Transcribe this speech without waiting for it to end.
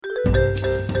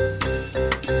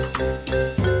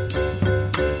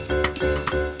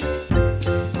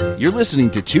You're listening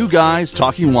to Two Guys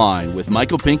Talking Wine with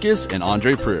Michael Pincus and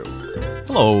Andre Proulx.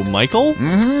 Hello, Michael.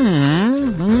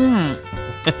 Mm-hmm.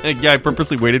 Yeah, I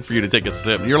purposely waited for you to take a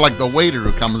sip. You're like the waiter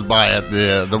who comes by at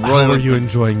the How Royal. are you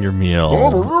enjoying your meal?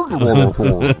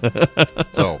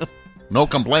 So, no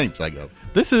complaints, I guess.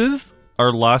 This is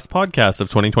our last podcast of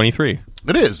 2023.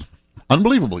 It is.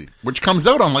 Unbelievably. Which comes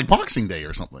out on like Boxing Day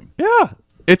or something. Yeah.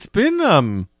 It's been,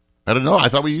 I don't know. I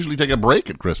thought we usually take a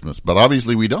break at Christmas, but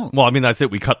obviously we don't. well, I mean, that's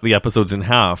it. We cut the episodes in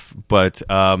half, but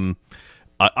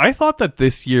I thought that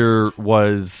this year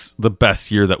was the best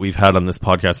year that we've had on this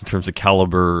podcast in terms of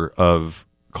caliber of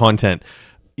content.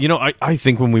 You know, I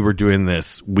think when we were doing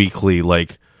this weekly,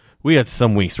 like, we had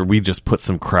some weeks where we just put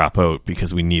some crap out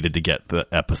because we needed to get the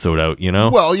episode out, you know?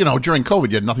 Well, during COVID,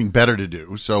 you had nothing better to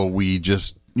do, so we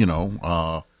just,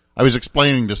 I was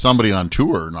explaining to somebody on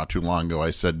tour not too long ago.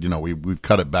 I said, we've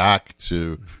cut it back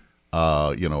to,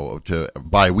 to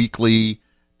bi-weekly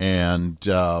and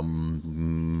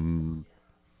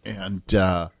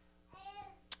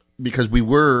because we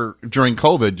were during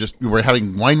COVID, we were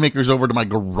having winemakers over to my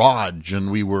garage,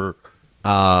 and we were.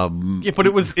 Yeah, but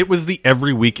it was the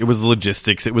every week. It was the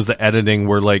logistics. It was the editing.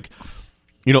 Where like,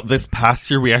 this past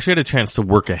year we actually had a chance to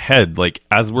work ahead. Like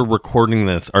as we're recording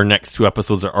this, our next 2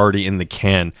 episodes are already in the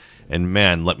can, and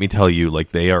man, let me tell you,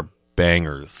 like they are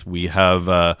bangers. We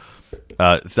have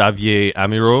Xavier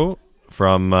Amiro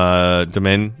from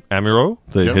Domaine Amiro,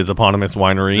 his eponymous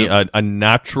winery. Yep. A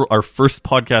natural. Our first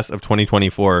podcast of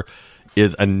 2024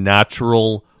 is a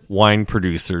natural wine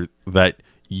producer that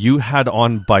you had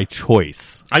on by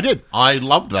choice. I did. I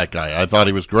loved that guy. I thought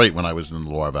he was great when I was in the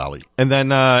Loire Valley. And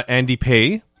then Andy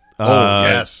Pay.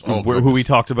 Yes. Who we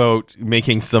talked about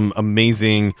making some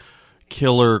amazing,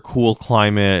 killer, cool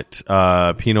climate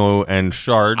Pinot and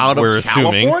Chard. Out of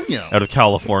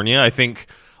California. I think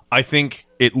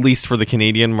at least for the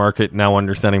Canadian market, now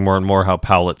understanding more and more how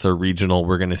palates are regional,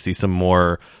 we're going to see some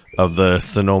more of the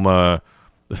Sonoma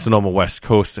West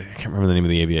Coast. I can't remember the name of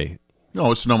the AVA.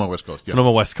 No, it's Sonoma West Coast. Yeah.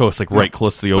 Sonoma West Coast, right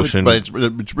close to the ocean. But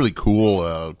it's really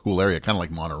cool, cool area, kind of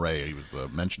like Monterey. He was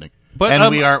mentioning.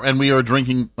 But we are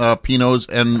drinking Pinots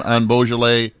and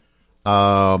Beaujolais.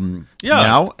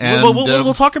 Now, and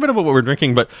we'll talk a bit about what we're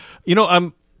drinking. But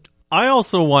I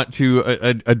also want to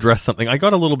address something. I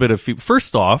got a little bit of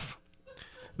first off,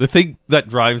 the thing that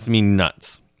drives me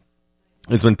nuts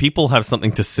is when people have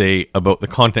something to say about the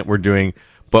content we're doing,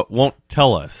 but won't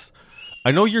tell us. I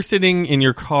know you're sitting in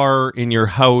your car, in your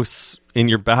house, in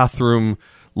your bathroom,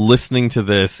 listening to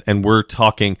this, and we're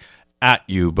talking at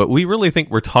you, but we really think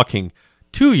we're talking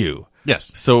to you.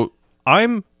 Yes. So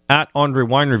I'm at Andre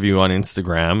Wine Review on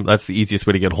Instagram. That's the easiest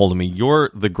way to get a hold of me.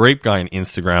 You're the Grape Guy on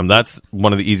Instagram. That's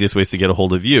one of the easiest ways to get a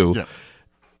hold of you. Yeah.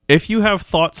 If you have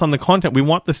thoughts on the content, we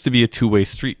want this to be a two-way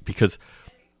street, because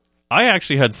I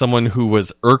actually had someone who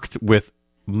was irked with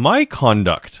my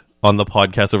conduct on the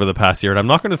podcast over the past year, and I'm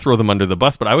not going to throw them under the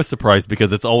bus, but I was surprised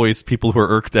because it's always people who are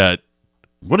irked at...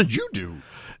 What did you do?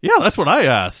 Yeah, that's what I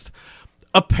asked.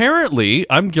 Apparently,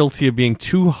 I'm guilty of being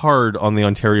too hard on the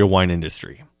Ontario wine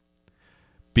industry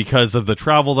because of the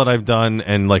travel that I've done,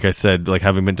 and like I said, like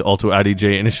having been to Alto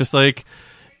Adige, and it's just like,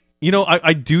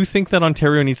 I do think that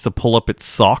Ontario needs to pull up its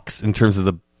socks in terms of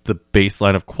the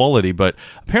baseline of quality, but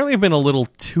apparently I've been a little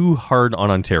too hard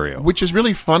on Ontario. Which is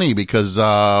really funny because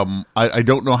I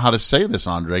don't know how to say this,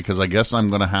 Andre, because I guess I'm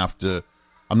going to have to...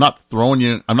 I'm not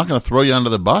going to throw you under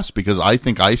the bus, because I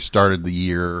think I started the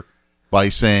year by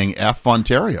saying F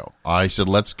Ontario. I said,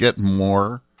 let's get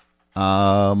more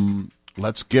content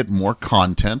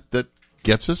that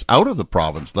gets us out of the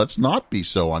province. Let's not be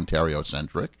so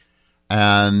Ontario-centric.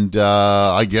 And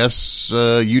I guess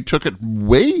you took it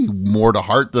way more to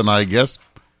heart than I guess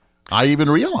I even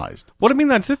realized. What I mean,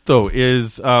 that's it, though,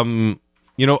 is, I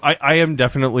am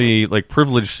definitely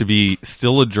privileged to be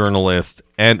still a journalist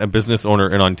and a business owner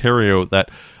in Ontario,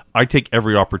 that I take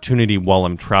every opportunity while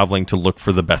I'm traveling to look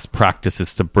for the best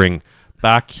practices to bring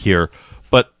back here.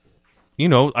 But,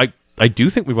 I do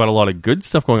think we've got a lot of good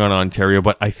stuff going on in Ontario,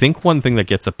 but I think one thing that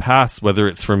gets a pass, whether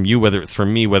it's from you, whether it's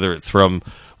from me, whether it's from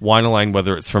Wineline,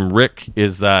 whether it's from Rick,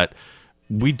 is that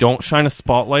we don't shine a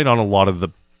spotlight on a lot of the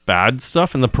bad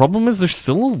stuff. And the problem is there's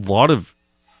still a lot of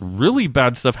really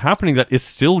bad stuff happening that is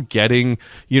still getting,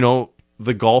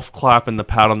 the golf clap and the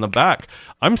pat on the back.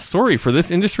 I'm sorry, for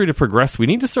this industry to progress, we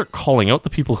need to start calling out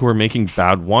the people who are making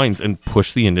bad wines and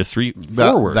push the industry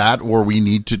forward. That, or we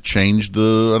need to change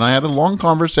and I had a long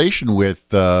conversation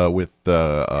with a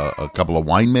couple of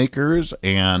winemakers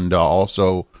and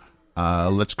also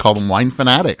let's call them wine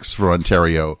fanatics for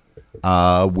Ontario.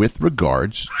 with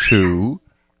regards to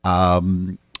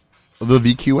the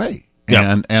VQA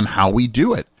and how we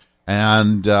do it.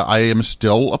 And I am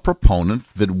still a proponent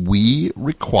that we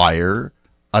require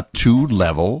a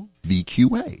 2-level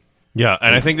VQA. Yeah,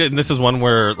 and I think that this is one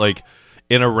where, like,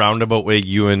 in a roundabout way,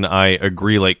 you and I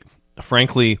agree. Like,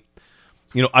 frankly,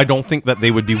 I don't think that they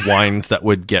would be wines that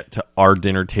would get to our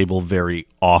dinner table very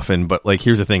often. But, like,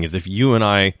 here's the thing, is if you and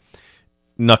I,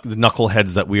 the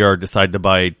knuckleheads that we are, decide to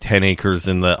buy 10 acres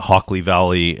in the Hockley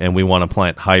Valley and we want to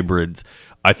plant hybrids,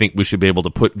 I think we should be able to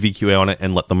put VQA on it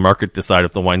and let the market decide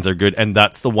if the wines are good. And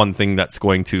that's the one thing that's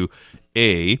going to,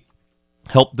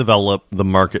 help develop the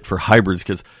market for hybrids.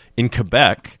 Because in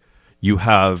Quebec, you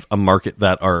have a market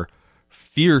that are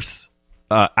fierce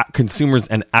consumers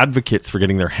and advocates for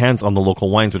getting their hands on the local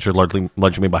wines, which are largely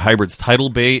made by hybrids. Tidal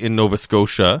Bay in Nova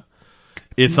Scotia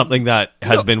is something that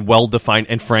has been well defined,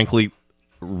 and frankly,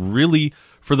 really,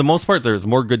 for the most part, there's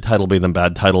more good Tidal Bay than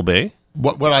bad Tidal Bay.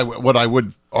 What I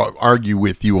would argue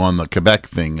with you on the Quebec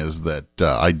thing is that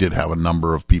I did have a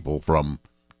number of people from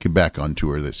Quebec on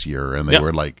tour this year, and they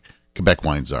were like, Quebec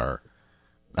wines are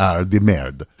de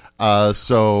merde.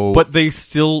 But they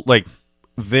still, like,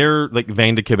 they're like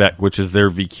Vin de Quebec, which is their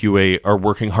VQA, are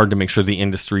working hard to make sure the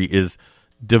industry is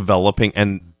developing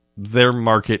and their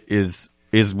market is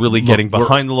really getting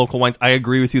behind the local wines. I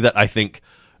agree with you that I think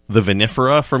the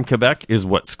vinifera from Quebec is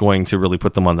what's going to really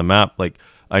put them on the map. Like,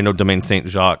 I know Domaine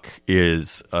Saint-Jacques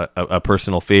is a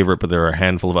personal favorite, but there are a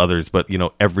handful of others. But,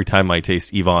 every time I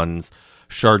taste Yvonne's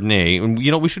Chardonnay,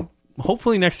 and, we should,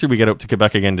 hopefully next year we get out to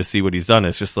Quebec again to see what he's done.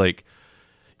 It's just like,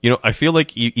 I feel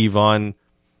like Yvonne,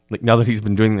 like, now that he's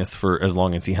been doing this for as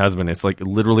long as he has been, it's like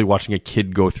literally watching a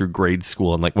kid go through grade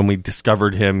school. And like when we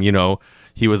discovered him,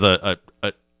 he was a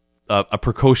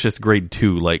precocious grade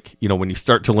 2. Like, when you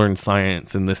start to learn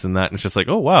science and this and that, and it's just like,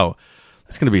 oh wow,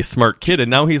 that's going to be a smart kid. And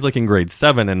now he's like in grade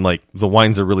 7, and like the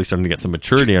wines are really starting to get some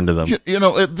maturity under them.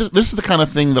 This is the kind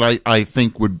of thing that I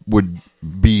think would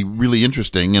be really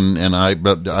interesting. And I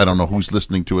don't know who's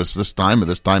listening to us this time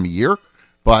of year,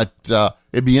 but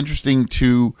it'd be interesting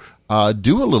to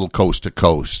do a little coast to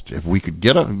coast. If we could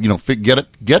get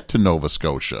to Nova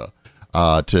Scotia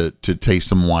to taste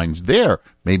some wines there,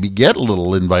 maybe get a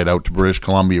little invite out to British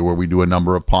Columbia where we do a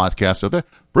number of podcasts out there.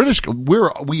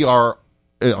 We are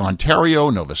Ontario,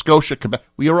 Nova Scotia, Quebec.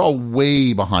 We are all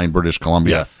way behind British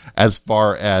Columbia as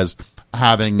far as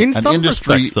having an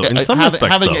industry,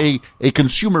 having a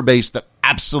consumer base that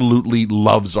absolutely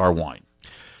loves our wine.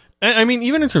 I mean,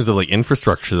 even in terms of like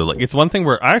infrastructure, like it's one thing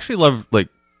where I actually love, like,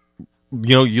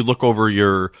 you look over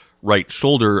your right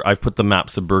shoulder. I've put the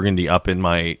maps of Burgundy up in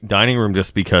my dining room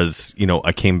just because,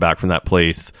 I came back from that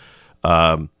place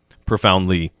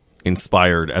profoundly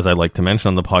inspired, as I like to mention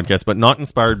on the podcast, but not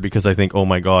inspired because I think, oh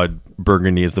my God,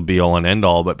 Burgundy is the be all and end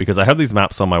all, but because I have these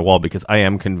maps on my wall because I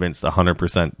am convinced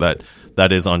 100%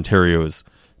 that is Ontario's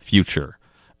future.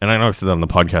 And I know I've said that on the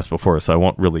podcast before, so I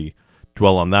won't really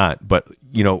dwell on that. But,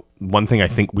 one thing I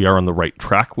think we are on the right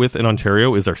track with in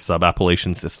Ontario is our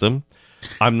sub-appellation system.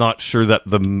 I'm not sure that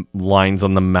the lines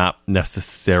on the map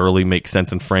necessarily make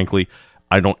sense, and frankly,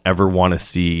 I don't ever want to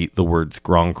see the words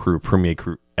Grand Cru, Premier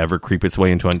Cru ever creep its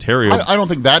way into Ontario. I don't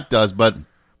think that does, but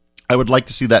I would like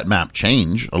to see that map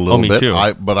change a little bit. Too.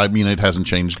 But I mean, it hasn't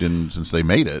changed since they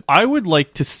made it. I would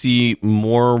like to see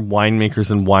more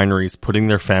winemakers and wineries putting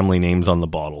their family names on the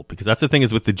bottle, because that's the thing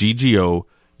is with the GGO,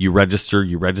 you register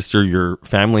your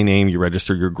family name, you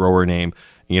register your grower name.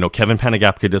 Kevin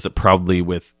Panagapka does it proudly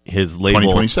with his label.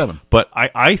 2027. But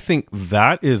I think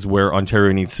that is where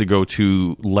Ontario needs to go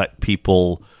to let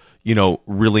people,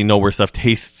 really know where stuff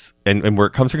tastes and where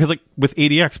it comes from. Because like with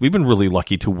ADX, we've been really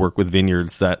lucky to work with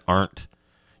vineyards that aren't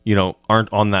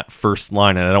on that first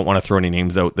line. And I don't want to throw any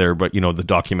names out there, but the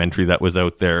documentary that was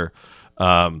out there,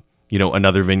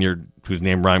 another vineyard whose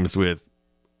name rhymes with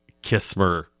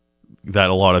Kismer that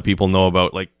a lot of people know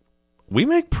about, like, we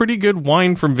make pretty good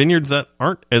wine from vineyards that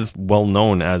aren't as well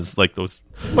known as like those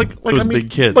big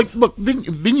kids. Look,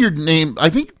 vineyard name. I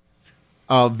think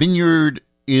vineyard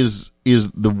is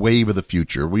the wave of the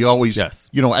future. We always,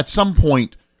 at some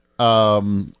point,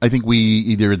 I think we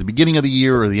either at the beginning of the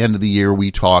year or the end of the year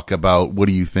we talk about what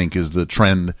do you think is the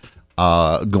trend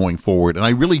going forward. And I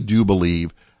really do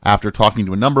believe, after talking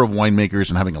to a number of winemakers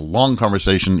and having a long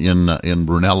conversation in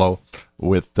Brunello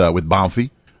with Banfi.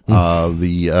 So I'm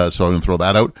going to throw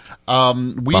that out.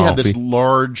 We had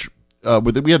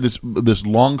this this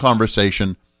long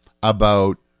conversation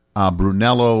about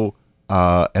Brunello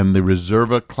and the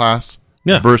Reserva class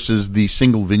versus the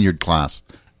single vineyard class,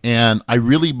 and I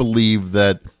really believe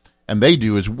that, and they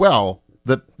do as well,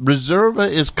 that Reserva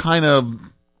is kind of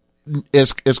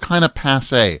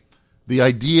passé. the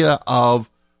idea of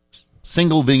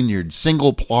single vineyards,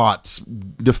 single plots,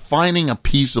 defining a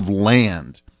piece of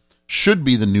land should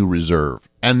be the new reserve,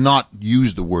 and not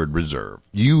use the word reserve.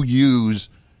 You use,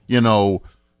 Chardonnay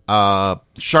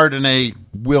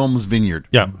Wilms Vineyard.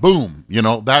 Yeah. Boom.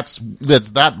 That's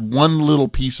that one little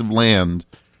piece of land.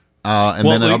 And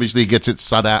then obviously it gets its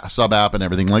sub-app and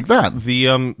everything like that.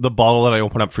 The bottle that I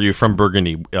open up for you from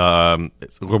Burgundy,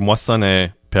 it's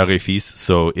Remoissonnet Père et Fils,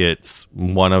 so it's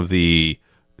one of the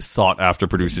sought-after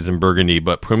producers in Burgundy,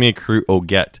 but Premier Cru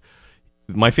Auguette.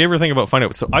 My favorite thing about finding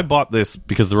out, so I bought this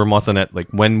because the Remoissonnet, like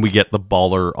when we get the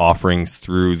baller offerings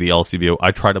through the LCBO,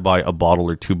 I try to buy a bottle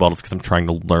or two bottles because I'm trying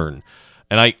to learn.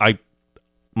 And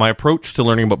my approach to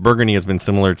learning about Burgundy has been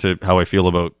similar to how I feel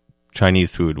about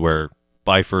Chinese food, where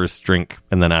buy first, drink,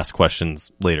 and then ask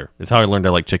questions later. It's how I learned I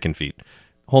like chicken feet.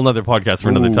 Whole nother podcast for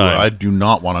another time. I do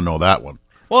not want to know that one.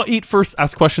 Well, eat first,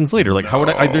 ask questions later. Like, how would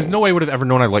I there's no way I would have ever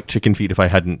known I liked chicken feet if I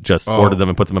hadn't just ordered them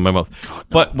and put them in my mouth. God, no.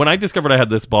 But when I discovered I had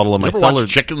this bottle in my cellar, watch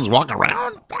chickens walk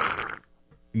around?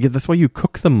 Yeah, that's why you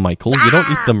cook them, Michael. You don't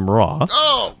eat them raw.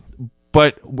 Oh.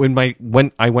 But when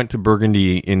I went to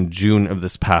Burgundy in June of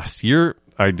this past year,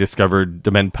 I discovered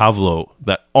Domaine Pavlo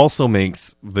that also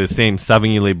makes the same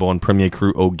Savigny Les Bon Premier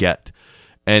Cru Auguette.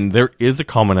 And there is a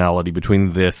commonality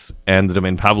between this and the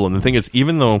Domaine Pavlo. And the thing is,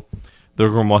 even though the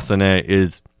Remoissonnet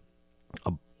is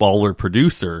a baller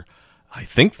producer, I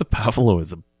think the Pavlo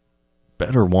is a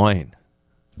better wine.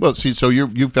 Well, see, so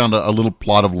you found a little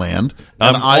plot of land,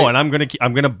 and I'm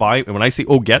gonna buy. When I see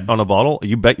Auguette on a bottle,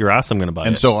 you bet your ass I'm gonna buy it.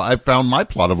 And so I found my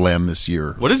plot of land this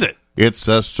year. What is it? It's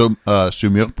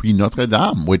Saumur Puy Notre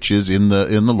Dame, which is in the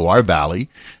Loire Valley,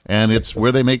 and it's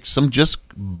where they make some just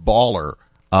baller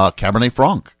Cabernet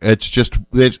Franc. It's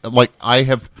like I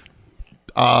have.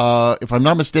 If I'm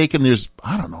not mistaken, there's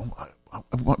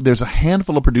a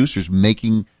handful of producers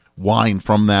making wine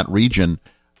from that region,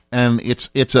 and it's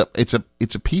a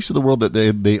piece of the world that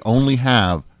they only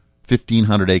have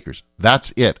 1,500 acres.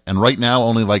 That's it, and right now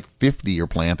only like 50 are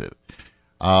planted.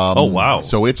 Oh wow!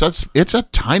 So it's a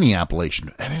tiny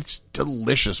appellation, and it's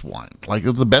delicious wine. Like,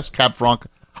 it's the best Cab Franc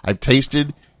I've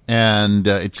tasted. And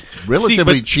it's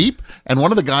relatively cheap. And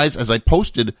one of the guys, as I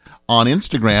posted on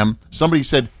Instagram, somebody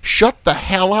said, "Shut the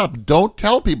hell up! Don't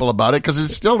tell people about it because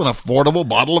it's still an affordable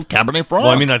bottle of Cabernet Franc."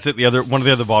 Well, I mean, that's it. One of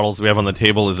the other bottles we have on the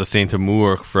table is a Saint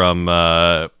Amour from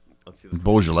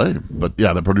Beaujolais. But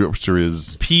yeah, the producer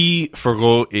is P.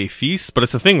 Ferraud et Fils. But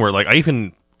it's a thing where, like, I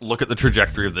even look at the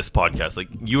trajectory of this podcast. Like,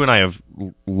 you and I have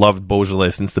loved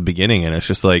Beaujolais since the beginning, and it's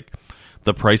just like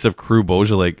the price of Cru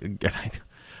Beaujolais.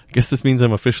 I guess this means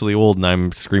I'm officially old and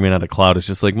I'm screaming at a cloud. It's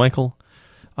just like, Michael,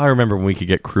 I remember when we could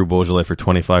get Cru Beaujolais for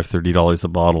 $25, $30 a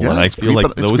bottle, and I feel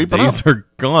like those days are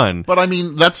gone. But I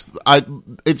mean,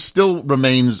 it still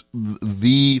remains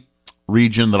the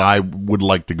region that I would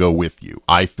like to go with you.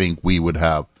 I think we would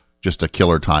have just a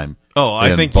killer time. Oh,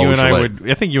 I think you and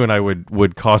I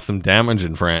would cause some damage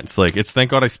in France. Like, it's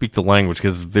thank God I speak the language,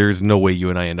 because there's no way you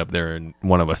and I end up there and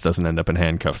one of us doesn't end up in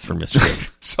handcuffs for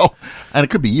mischief. So, and it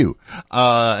could be you.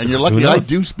 And you're lucky I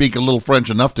do speak a little French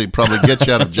enough to probably get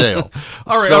you out of jail.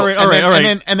 All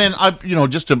right. And then I,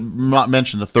 just to not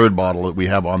mention the third bottle that we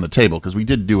have on the table, because we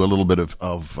did do a little bit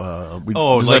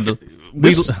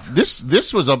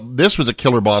this was a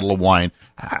killer bottle of wine.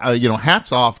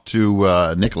 Hats off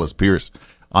to Nicholas Pierce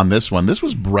on this one. This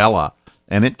was Brella,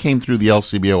 and it came through the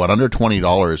LCBO at under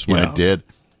 $20 when it did.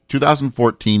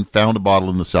 2014, found a bottle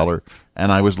in the cellar,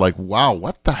 and I was like, wow,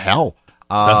 what the hell?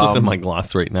 That's what's in my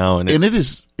glass right now. And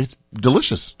it's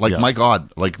delicious. Like, my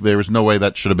God, like, there was no way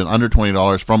that should have been under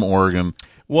 $20 from Oregon,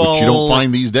 which you don't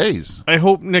find these days. I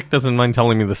hope Nick doesn't mind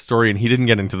telling me the story, and he didn't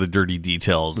get into the dirty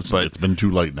details. But it's been too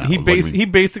late now. He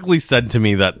basically said to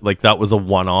me that, like, that was a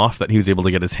one-off that he was able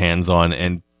to get his hands on,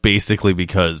 and basically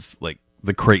because, like,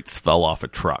 the crates fell off a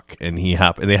truck, and they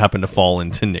happened to fall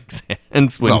into Nick's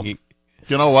hands when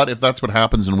You know what? If that's what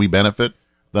happens and we benefit,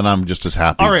 then I'm just as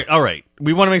happy. All right.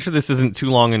 We want to make sure this isn't too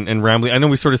long and rambly. I know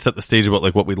we sort of set the stage about,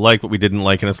 like, what we like, what we didn't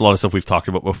like, and it's a lot of stuff we've talked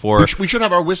about before. We should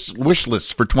have our wish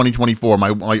list for 2024.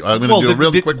 I'm going to do a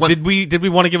really quick one. Did we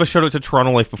want to give a shout out to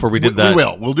Toronto Life before we did that? We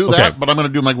will. We'll do that, but I'm going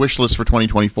to do my wish list for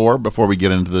 2024 before we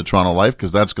get into the Toronto Life,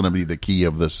 because that's going to be the key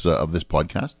of this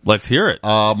podcast. Let's hear it.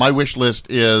 My wish list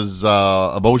is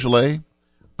a Beaujolais.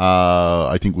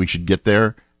 I think we should get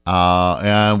there.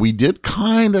 And we did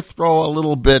kind of throw a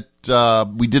little bit.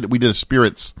 We did a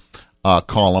spirits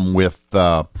column with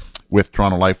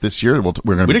Toronto Life this year. We're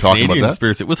going to be talking Canadian about that.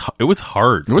 Spirits. It was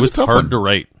hard. It was hard to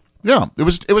write. Yeah, it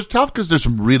was tough because there's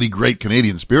some really great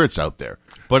Canadian spirits out there.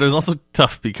 But it was also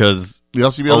tough because the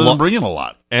LCBO doesn't bring in a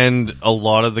lot, and a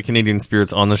lot of the Canadian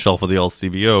spirits on the shelf of the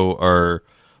LCBO are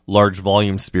large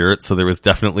volume spirits, so there was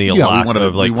definitely a Yeah, we lack wanted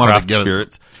of to- like we wanted to craft get it-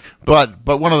 spirits. But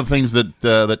one of the things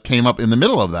that came up in the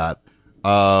middle of that,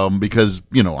 because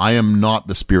I am not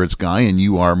the spirits guy, and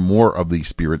you are more of the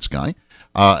spirits guy,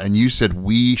 and you said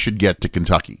we should get to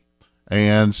Kentucky,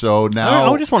 and so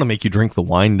now I just want to make you drink the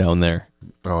wine down there.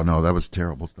 Oh no, that was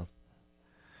terrible stuff.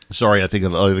 Sorry, I think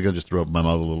I just threw up my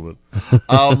mouth a little bit.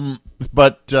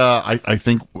 But I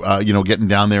think getting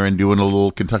down there and doing a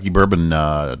little Kentucky bourbon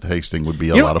tasting would be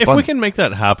a lot of if fun. we can make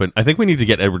that happen, I think we need to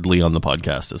get Edward Lee on the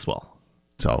podcast as well.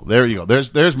 So there you go.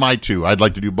 There's my two. I'd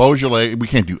like to do Beaujolais. We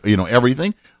can't do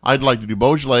everything. I'd like to do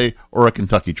Beaujolais or a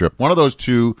Kentucky trip. One of those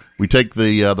two. We take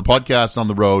the podcast on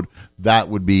the road. That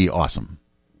would be awesome.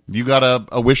 You got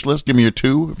a wish list? Give me your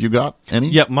two if you got any.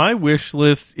 Yeah, my wish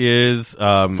list is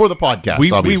For the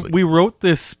podcast, obviously. We wrote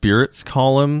this spirits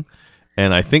column,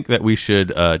 and I think that we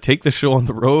should take the show on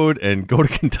the road and go to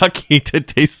Kentucky to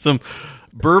taste some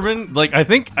bourbon. Like I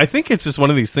think it's just one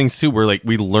of these things too, where like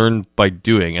we learn by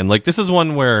doing, and like this is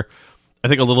one where I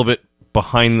think a little bit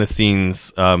behind the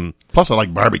scenes. Plus, I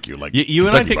like barbecue. Like You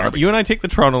and I take the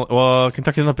Toronto. Well,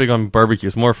 Kentucky's not big on barbecue;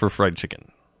 it's more for fried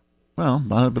chicken. Well,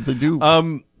 but they do.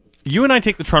 You and I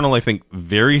take the Toronto Life thing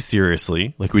very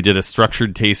seriously. Like we did a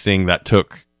structured tasting that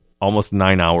took almost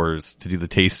 9 hours to do the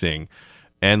tasting,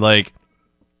 and like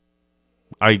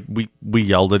we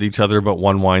yelled at each other about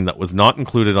one wine that was not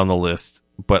included on the list,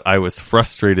 but I was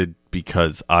frustrated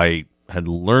because I had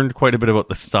learned quite a bit about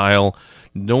the style.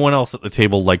 No one else at the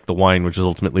table liked the wine, which is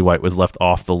ultimately why it was left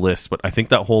off the list. But I think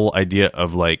that whole idea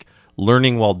of like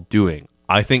learning while doing,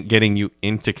 I think getting you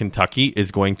into Kentucky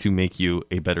is going to make you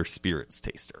a better spirits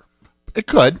taster. It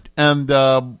could, and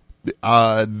just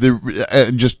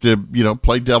to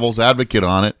play devil's advocate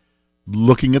on it,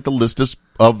 looking at the list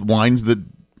of wines that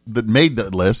made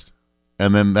that list,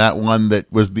 and then that one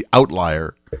that was the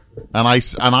outlier, and I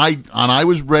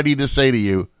was ready to say to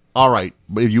you, all right,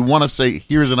 if you want to say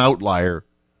here's an outlier,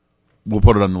 we'll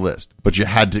put it on the list, but you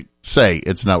had to say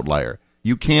it's an outlier.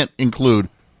 You can't include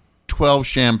 12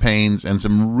 champagnes and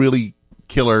some really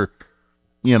killer,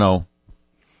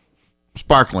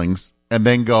 sparklings, and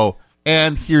then go,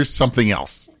 and here's something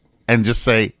else, and just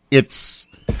say it's,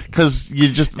 because you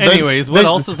just... Anyways, what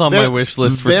else is on my wish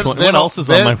list for... What else is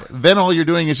on my... Then all you're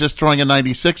doing is just throwing a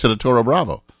 96 at a Toro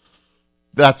Bravo.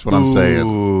 That's what I'm saying.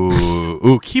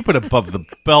 Ooh, keep it above the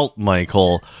belt,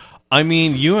 Michael. I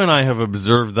mean, you and I have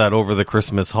observed that over the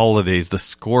Christmas holidays, the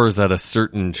scores at a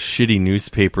certain shitty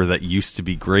newspaper that used to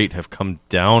be great have come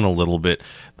down a little bit.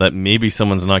 That maybe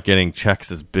someone's not getting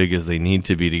checks as big as they need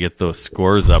to be to get those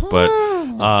scores up. But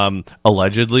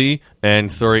allegedly, and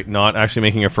sorry, not actually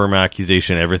making a firm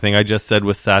accusation, everything I just said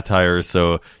was satire,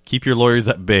 so keep your lawyers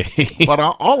at bay. But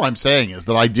all I'm saying is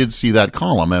that I did see that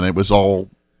column, and it was all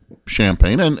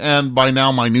champagne, and by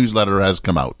now my newsletter has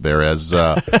come out. There as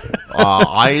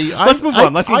let's move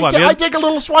on. I take a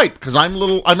little swipe because I'm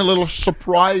a little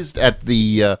surprised at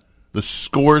the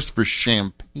scores for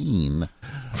champagne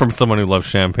from someone who loves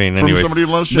champagne. From Anyways, somebody who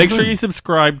loves champagne. Make sure you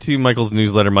subscribe to Michael's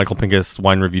newsletter,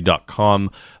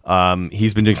 michaelpincuswinereview.com.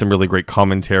 He's been doing some really great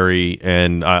commentary,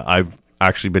 and I've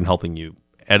actually been helping you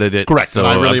edit it. Correct. So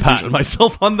and I really I'm patting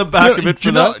myself on the back of it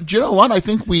for that. Do you know what? I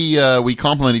think we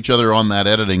compliment each other on that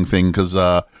editing thing because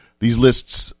these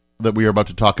lists that we are about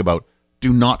to talk about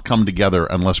do not come together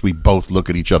unless we both look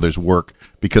at each other's work,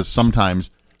 because sometimes...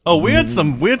 Oh, we had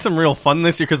some real fun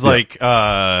this year because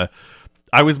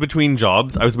I was between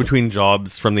jobs. I was between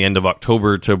jobs from the end of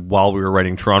October to while we were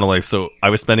writing Toronto Life, so I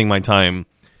was spending my time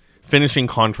finishing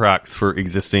contracts for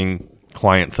existing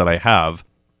clients that I have,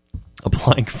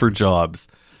 applying for jobs,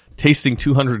 tasting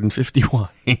 250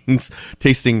 wines,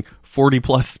 tasting 40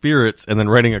 plus spirits, and then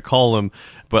writing a column.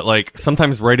 But like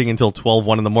sometimes writing until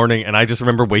 1 in the morning, and I just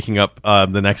remember waking up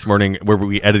the next morning where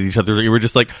we edited each other. You were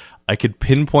just like, I could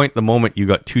pinpoint the moment you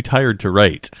got too tired to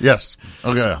write. Yes.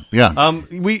 Okay. Yeah.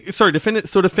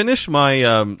 To finish my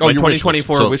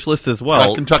 2024 wish list as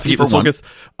well. Kentucky for one.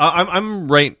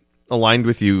 I'm right aligned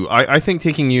with you. I think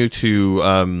taking you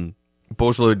to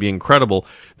Beaujolais would be incredible.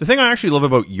 The thing I actually love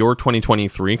about your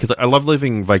 2023, because I love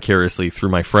living vicariously through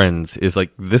my friends, is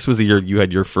like this was the year you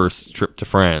had your first trip to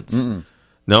France. Mm-mm.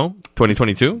 No?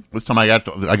 2022? This time I got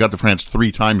to France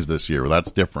 3 times this year.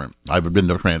 That's different. I've been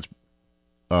to France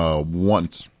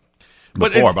once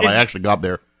before, but I actually got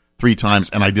there 3 times,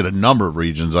 and I did a number of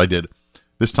regions. I did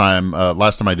this time.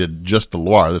 Last time I did just the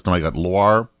Loire. This time I got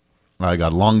Loire. I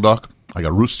got Languedoc. I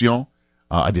got Roussillon.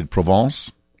 I did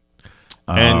Provence.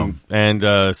 And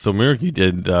Saumur, you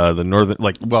did the northern,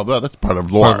 like, well, that's part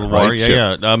of Loire, right?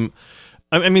 Yeah.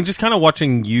 I mean, just kind of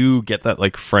watching you get that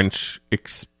like French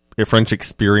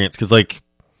experience, because like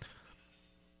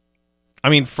I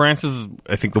mean, France is,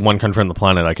 I think, the one country on the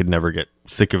planet I could never get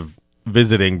sick of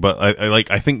visiting. But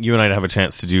I think you and I'd have a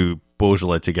chance to do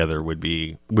Beaujolais together would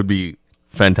be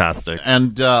fantastic.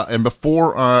 And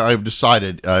before I've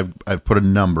decided, I've put a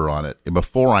number on it.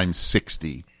 Before I'm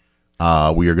 60, we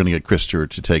are going to get Chris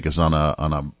Stewart to take us on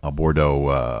a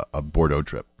Bordeaux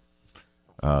trip.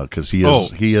 Because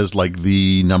he is like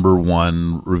the number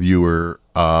one reviewer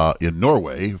in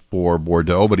Norway for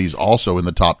Bordeaux, but he's also in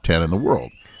the top 10 in the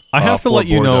world. I have to let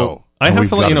you know. And I have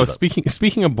to let you know.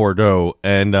 Speaking of Bordeaux,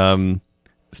 and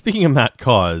speaking of Matt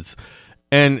Cause,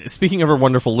 and speaking of our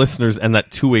wonderful listeners, and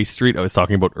that two-way street I was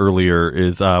talking about earlier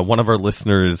is one of our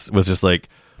listeners was just like,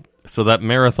 "So that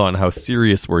marathon, how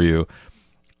serious were you?"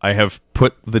 I have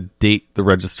put the date the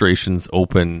registration's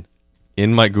open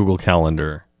in my Google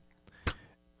Calendar.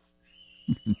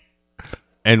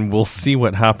 And we'll see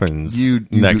what happens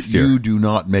next year. You do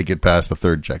not make it past the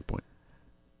third checkpoint.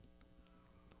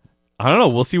 I don't know.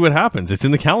 We'll see what happens. It's in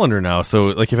the calendar now. So,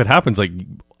 like, if it happens, like,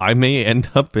 I may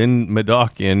end up in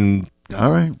Medoc in...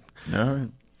 All right.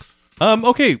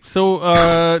 Okay, so,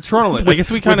 Toronto, I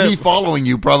guess we kind of... With me following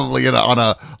you probably on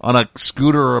a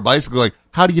scooter or a bicycle, like,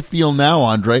 how do you feel now,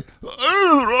 Andre?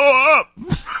 I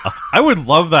would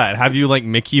love that. Have you, like,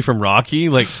 Mickey from Rocky?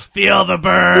 Like, feel the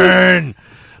burn!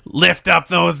 Lift up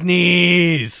those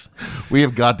knees! We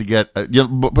have got to get... put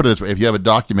it this way. If you have a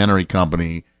documentary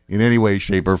company... in any way,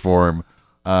 shape, or form.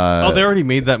 They already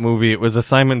made that movie. It was a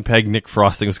Simon Pegg, Nick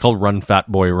Frost thing. It was called Run,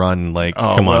 Fat Boy, Run. Like,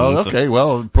 come on. Okay,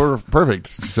 perfect.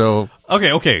 So,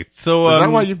 okay. So, is that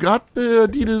why you've got the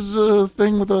Adidas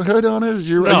thing with the hood on it? Have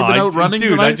you been out running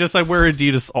dude, tonight? I wear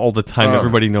Adidas all the time.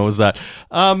 Everybody knows that.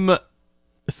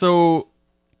 So,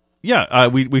 yeah,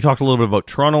 we talked a little bit about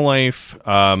Toronto Life.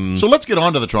 So let's get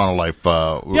on to the Toronto Life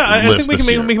I think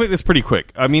we can make this pretty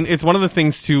quick. I mean, it's one of the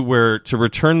things, too, where to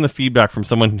return the feedback from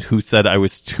someone who said I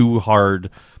was too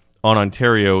hard on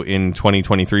Ontario in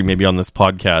 2023, maybe on this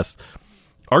podcast,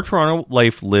 our Toronto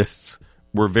Life lists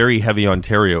were very heavy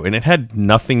Ontario, and it had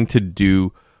nothing to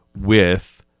do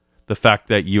with the fact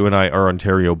that you and I are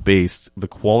Ontario-based. The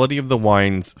quality of the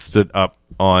wines stood up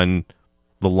on...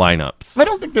 the lineups. I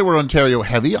don't think they were Ontario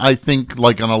heavy. I think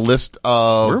like on a list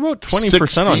of we're about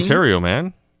 20% Ontario,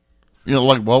 man. You know,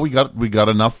 like we got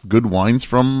enough good wines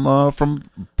from folks in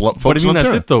Ontario.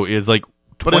 That's it though. Is like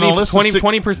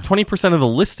 20% of the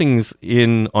listings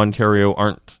in Ontario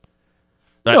aren't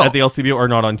at the LCBO are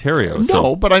not Ontario.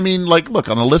 No, but I mean, like, look,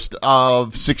 on a list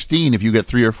of 16, if you get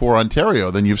 3 or 4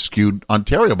 Ontario, then you've skewed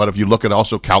Ontario. But if you look at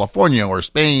also California or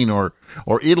Spain or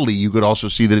Italy, you could also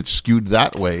see that it's skewed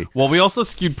that way. Well, we also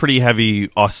skewed pretty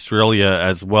heavy Australia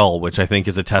as well, which I think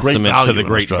is a testament to the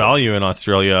great value in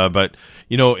Australia. But,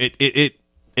 you know, it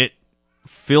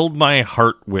filled my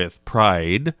heart with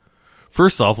pride.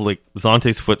 First off, like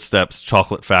Zonte's Footsteps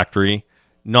Chocolate Factory,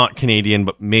 not Canadian,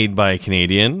 but made by a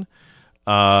Canadian.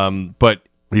 But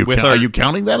are you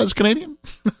counting that as Canadian?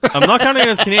 I'm not counting it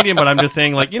as Canadian, but I'm just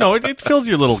saying, like, you know, it fills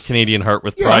your little Canadian heart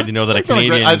with pride to know that a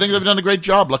Canadian. I think they've done a great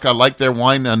job. Look, I like their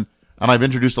wine, and I've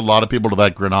introduced a lot of people to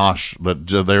that Grenache.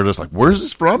 That they're just like, "Where's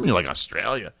this from?" You're like,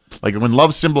 Australia. Like when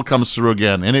Love Symbol comes through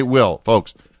again, and it will,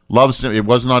 folks. It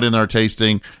was not in our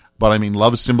tasting, but I mean,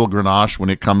 Love Symbol Grenache when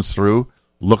it comes through,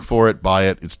 look for it, buy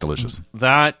it. It's delicious.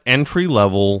 That entry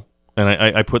level. And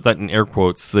I put that in air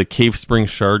quotes, the Cave Spring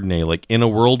Chardonnay, like in a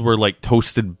world where like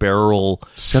Toasted Barrel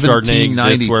Chardonnay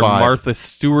exists, where Martha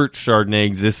Stewart Chardonnay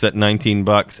exists at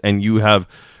 $19, and you have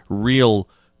real,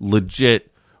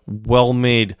 legit,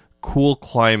 well-made, cool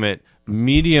climate,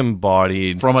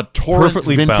 medium-bodied, from a torrent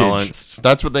perfectly vintage. Balanced.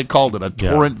 That's what they called it, a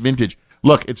torrent vintage.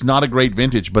 Look, it's not a great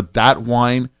vintage, but that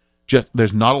wine,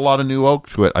 there's not a lot of new oak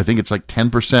to it. I think it's like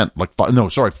 10%,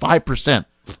 5%,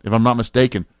 if I'm not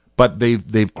mistaken. But they've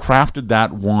crafted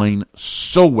that wine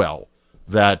so well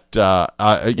that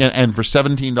and for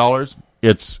 $17,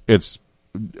 it's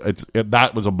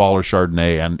that was a baller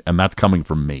Chardonnay, and that's coming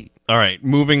from me. All right,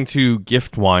 moving to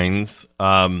gift wines,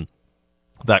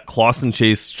 that Clausen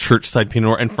Chase Churchside Pinot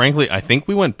Noir, and frankly, I think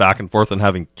we went back and forth on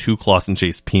having 2 Clausen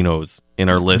Chase Pinots in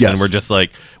our list, and we're just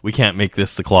like, we can't make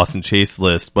this the Clausen Chase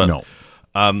list, but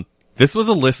no. This was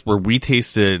a list where we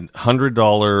tasted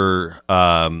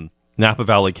 $100. Napa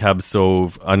Valley Cab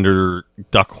Sauv under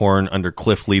Duckhorn, under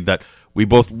Cliff Lead that we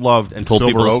both loved and told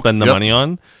Silver people to Oak, spend the money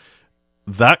on.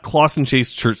 That Clausen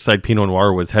Chase Churchside Pinot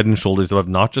Noir was head and shoulders above,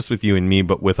 not just with you and me,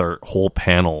 but with our whole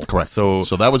panel. Correct. So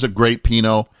that was a great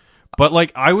Pinot. But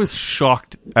like, I was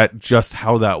shocked at just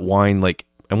how that wine, like,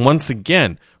 and once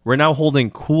again, we're now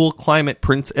holding cool climate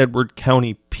Prince Edward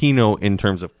County Pinot in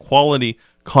terms of quality,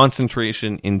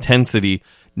 concentration, intensity,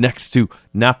 next to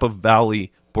Napa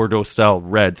Valley Bordeaux style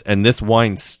reds, and this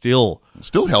wine still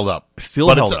Still held up.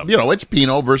 Still held up. It's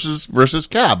Pinot versus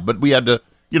Cab, but we had to,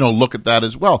 look at that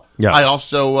as well. Yeah.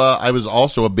 I was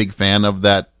also a big fan of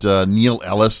that Neil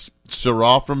Ellis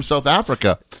Syrah from South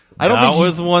Africa. I don't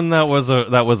think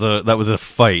that was a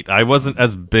fight. I wasn't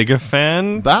as big a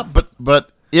fan.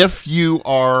 But if you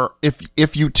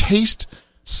taste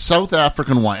South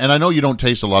African wine, and I know you don't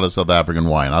taste a lot of South African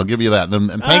wine, I'll give you that. And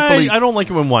thankfully, I don't like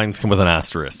it when wines come with an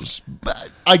asterisk.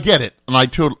 I get it, and I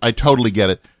totally get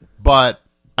it. But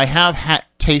I have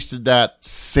tasted that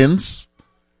since,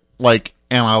 and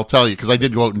I'll tell you, because I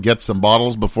did go out and get some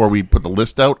bottles before we put the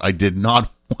list out. I did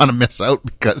not want to miss out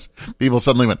because people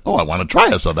suddenly went, "Oh, I want to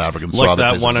try a South African Syrah." Like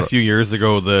that one a few years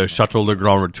ago, the Chateau Le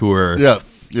Grand Retour. Yeah.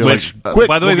 Which,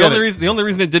 by the way, the only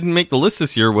reason it didn't make the list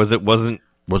this year was it wasn't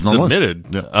submitted.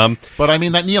 Yeah. But I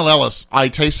mean, that Neil Ellis, I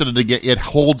tasted it again. It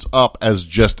holds up as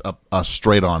just a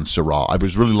straight-on Syrah. I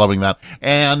was really loving that.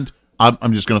 And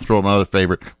I'm just going to throw up another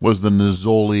favorite, was the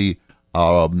Nizzoli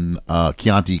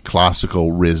Chianti Classico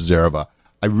Riserva.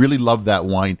 I really love that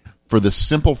wine for the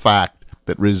simple fact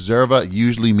that Riserva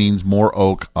usually means more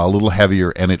oak, a little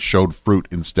heavier, and it showed fruit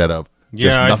instead of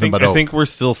just nothing but oak. I think we're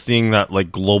still seeing that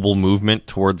global movement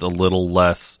towards a little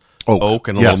less oak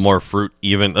and a little more fruit,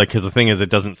 even because the thing is, it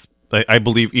doesn't. I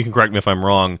believe, you can correct me if I'm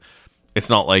wrong,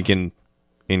 it's not like in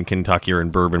Kentucky or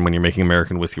in bourbon when you're making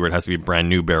American whiskey where it has to be a brand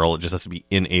new barrel. It just has to be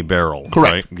in a barrel.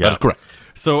 Correct. Right? Yeah. That's correct.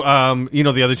 So,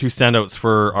 the other two standouts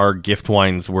for our gift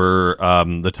wines were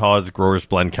the Taz Growers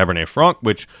Blend Cabernet Franc,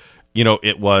 which,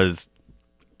 it was,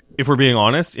 if we're being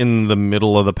honest, in the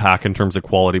middle of the pack in terms of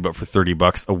quality, but for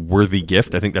 $30, a worthy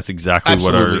gift. I think that's exactly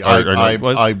Absolutely. what our night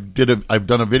was. I've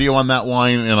done a video on that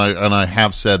wine, and I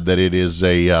have said that it is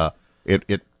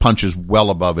it punches well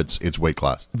above its weight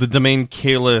class. The Domaine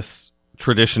Kalis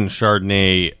Tradition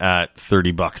Chardonnay at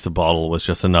 $30 a bottle was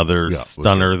just another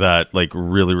stunner that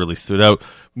really, really stood out.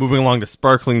 Moving along to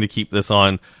sparkling to keep this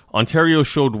on. Ontario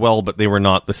showed well, but they were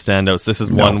not the standouts. This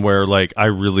is one where I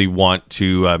really want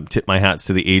to tip my hats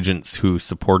to the agents who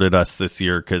supported us this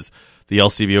year, because the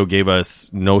LCBO gave us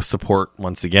no support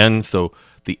once again. So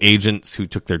the agents who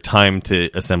took their time to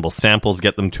assemble samples,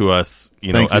 get them to us,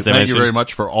 thank you very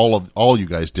much for all you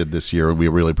guys did this year, and we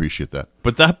really appreciate that.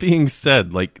 But that being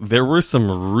said, there were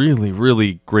some really,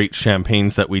 really great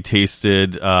champagnes that we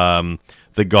tasted.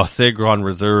 The Gosset Grand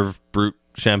Reserve Brut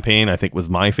champagne, I think, was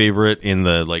my favorite in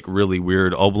the really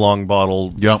weird oblong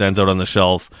bottle. Stands out on the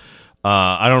shelf.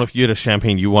 I don't know if you had a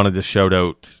champagne you wanted to shout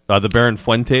out. The Baron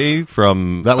Fuente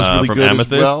from that was really from good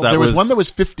Amethyst. As well. There was one that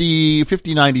was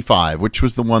 50.95, which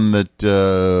was the one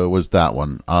that was that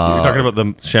one. You're talking about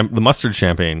the mustard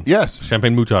champagne. Yes,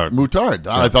 Champagne Moutard.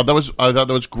 Yeah. I thought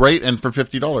that was great, and for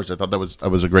 $50, I thought that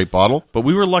was a great bottle. But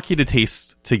we were lucky to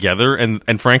taste together,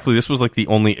 and frankly, this was the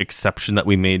only exception that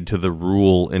we made to the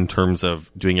rule in terms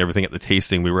of doing everything at the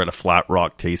tasting. We were at a Flat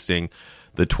Rock tasting,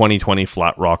 the 2020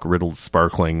 Flat Rock Riddled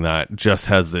Sparkling, that just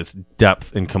has this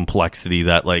depth and complexity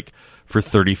that for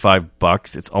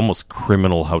 $35, it's almost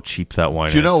criminal how cheap that wine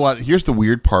is. Do you know what? Here's the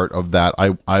weird part of that.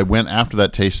 I went after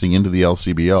that tasting into the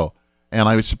LCBO, and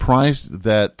I was surprised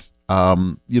that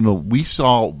we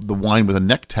saw the wine with a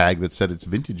neck tag that said its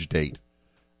vintage date,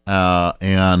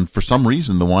 and for some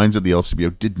reason the wines at the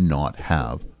LCBO did not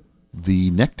have the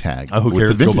neck tag. Who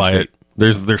cares? Go buy it.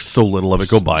 There's so little of it.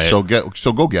 Go buy it. So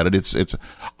go get it. It's.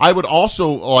 I would also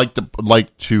like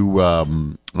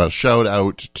to shout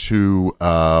out to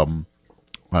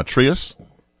Trius,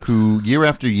 who year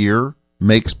after year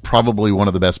makes probably one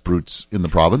of the best brutes in the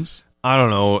province. I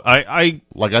don't know. I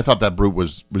thought that brute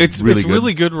was it's really good.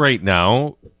 Really good right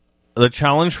now. The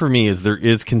challenge for me is there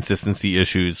is consistency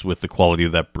issues with the quality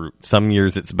of that brute. Some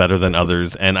years it's better than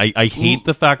others, and I hate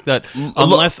the fact that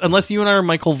unless you and I are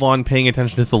Michael Vaughn paying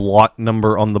attention to the lot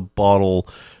number on the bottle,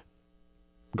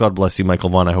 God bless you,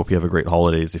 Michael Vaughn. I hope you have a great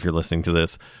holidays if you're listening to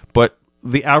this. But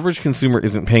the average consumer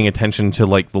isn't paying attention to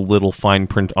the little fine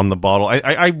print on the bottle.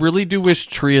 I really do wish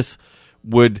Trius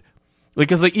would.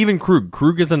 Because even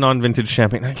Krug is a non-vintage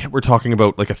champagne. I get we're talking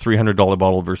about a $300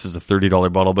 bottle versus a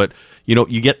 $30 bottle, but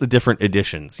you get the different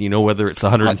editions. Whether it's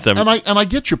 107. And I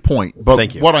get your point, but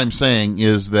Thank you. What I'm saying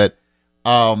is that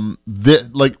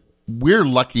we're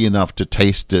lucky enough to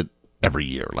taste it every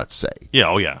year. Let's say, yeah,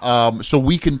 oh yeah. So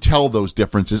we can tell those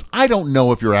differences. I don't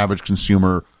know if your average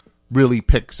consumer really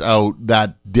picks out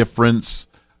that difference.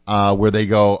 Where they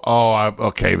go,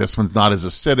 okay, this one's not as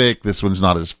acidic, this one's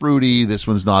not as fruity, this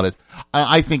one's not as...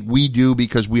 I think we do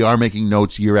because we are making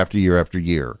notes year after year after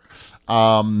year.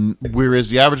 Whereas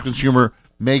the average consumer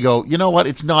may go, you know what,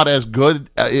 it's not as good.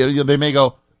 They may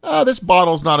go, this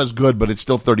bottle's not as good, but it's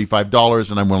still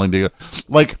 $35, and I'm willing to...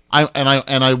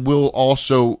 I will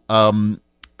also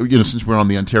since we're on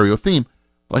the Ontario theme,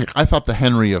 like I thought the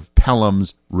Henry of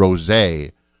Pelham's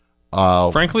Rosé.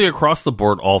 Frankly, across the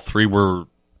board, all three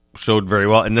showed very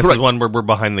well. And this is one where we're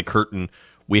behind the curtain.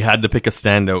 We had to pick a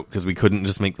standout because we couldn't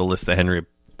just make the list the Henry of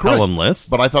Pelham list.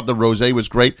 But I thought the Rosé was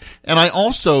great. And I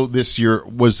also this year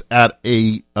was at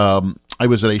a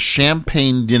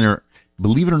champagne dinner,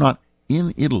 believe it or not,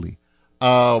 in Italy,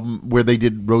 where they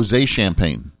did Rosé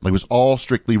champagne. Like, it was all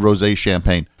strictly Rosé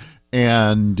champagne.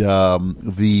 And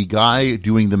the guy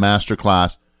doing the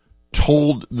masterclass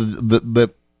told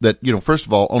that, first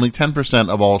of all, only 10%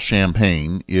 of all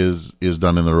champagne is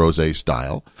done in the rosé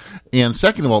style. And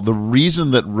second of all, the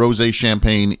reason that rosé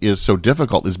champagne is so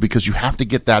difficult is because you have to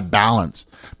get that balance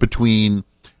between,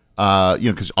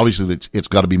 because obviously it's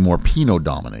got to be more Pinot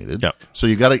dominated. Yep. So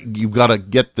you've got to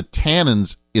get the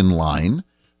tannins in line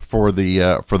for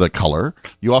the color.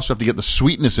 You also have to get the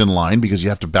sweetness in line because you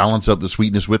have to balance out the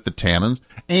sweetness with the tannins,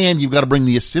 and you've got to bring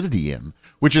the acidity in,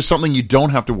 which is something you don't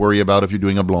have to worry about if you're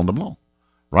doing a Blanc de Blanc.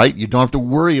 Right? You don't have to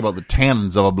worry about the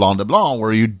tannins of a Blanc de Blanc,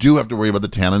 where you do have to worry about the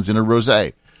tannins in a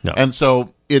rosé. No. And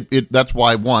so that's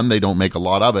why, one, they don't make a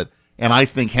lot of it. And I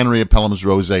think Henry of Pelham's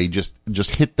rosé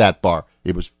just hit that bar.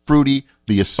 It was fruity.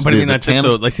 But I mean, that's it,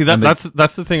 though. Like, see, that's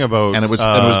the thing about... And it was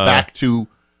back to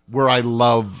where I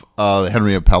love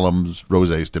Henry of Pelham's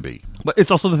rosés to be. But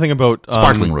it's also the thing about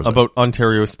sparkling rosé. About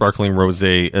Ontario sparkling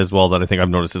rosé as well that I think I've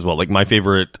noticed as well. Like, my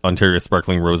favorite Ontario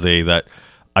sparkling rosé that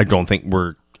I don't think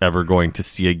we're ever going to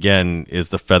see again is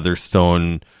the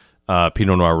Featherstone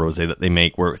Pinot Noir rosé that they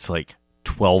make, where it's like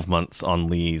 12 months on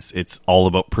lees. It's all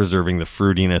about preserving the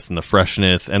fruitiness and the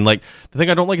freshness. And like, the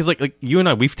thing I don't like is like you and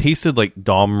I, we've tasted like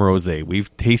Dom rosé,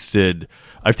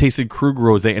 I've tasted Krug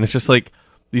rosé, and it's just like,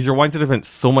 these are wines that have spent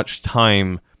so much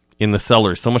time in the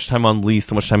cellar, so much time on lees,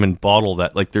 so much time in bottle,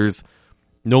 that like there's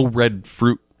no red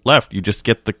fruit left. You just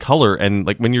get the color. And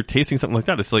like, when you're tasting something like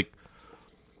that, it's like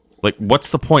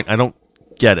what's the point? I don't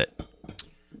get it.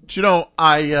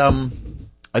 I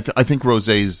think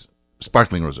rosés,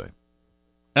 sparkling rosé,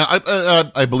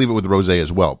 and I believe it with rosé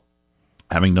as well,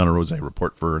 having done a rosé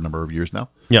report for a number of years now.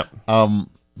 Yeah.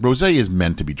 Rosé is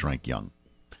meant to be drank young.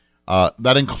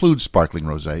 That includes sparkling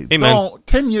rosé. Amen. No,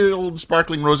 10-year-old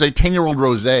sparkling rosé, 10-year-old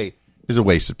rosé is a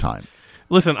waste of time.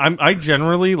 Listen, I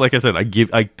generally, like I said,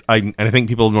 and I think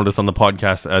people have noticed on the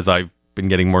podcast, as I've been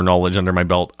getting more knowledge under my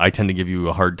belt, I tend to give you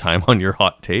a hard time on your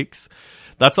hot takes.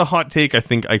 That's a hot take I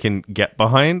think I can get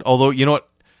behind. Although, you know what?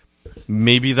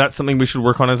 Maybe that's something we should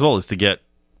work on as well, is to get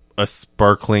a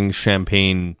sparkling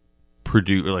champagne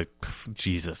producer.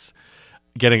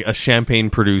 Getting a champagne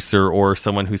producer or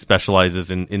someone who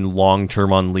specializes in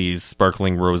long-term on lees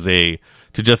sparkling rosé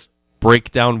to just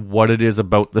break down what it is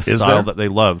about the style that they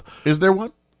love. Is there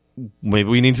one? Maybe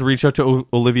we need to reach out to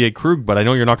Olivier Krug, but I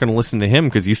know you're not going to listen to him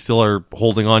because you still are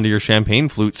holding on to your champagne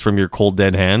flutes from your cold,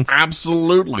 dead hands.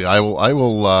 Absolutely. I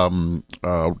will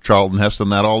Charlton Heston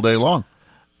that all day long.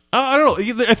 I don't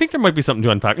know. I think there might be something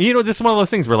to unpack. You know, this is one of those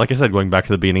things where, like I said, going back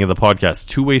to the beginning of the podcast,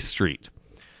 two-way street.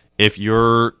 If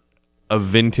you're a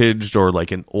vintage or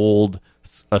like a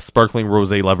sparkling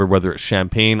rosé lover, whether it's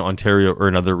Champagne, Ontario, or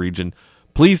another region,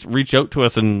 please reach out to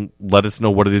us and let us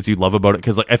know what it is you love about it.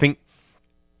 Because I think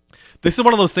this is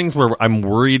one of those things where I'm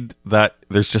worried that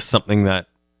there's just something that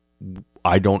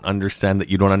I don't understand that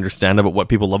you don't understand about what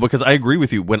people love. Because I agree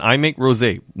with you. When I make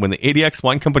rosé, when the ADX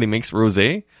Wine Company makes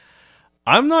rosé,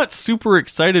 I'm not super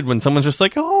excited when someone's just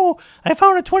like, "Oh, I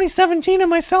found a 2017 in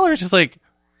my cellar." It's just like,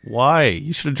 why?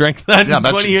 You should have drank that in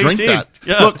 2018. Drink that.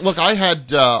 Yeah. Look, I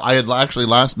had actually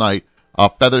last night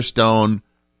Featherstone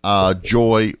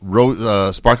Joy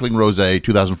Sparkling Rosé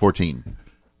 2014.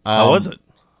 How was it?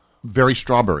 Very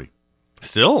strawberry.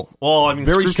 Still? Well, I mean,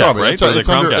 very strawberry, cap,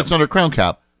 right? It's under Crown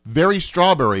Cap. Very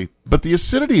strawberry, but the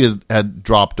acidity had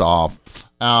dropped off.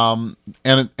 And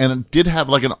it did have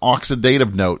like an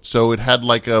oxidative note, so it had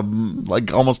like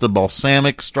almost a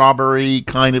balsamic strawberry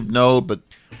kind of note. But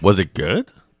was it good?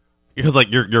 Because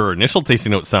like your initial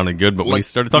tasting note sounded good, but when you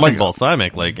started talking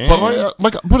balsamic, but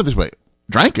put it this way,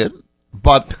 drank it,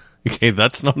 but okay,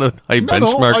 that's not a high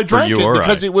benchmark I drank for you it or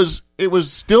because it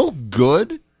was still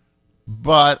good,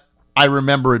 but I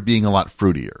remember it being a lot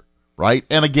fruitier, right?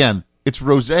 And again, it's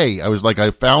rosé.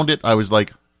 I found it. I was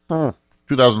like,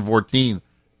 2014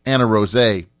 and a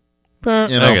rosé. I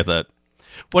get that.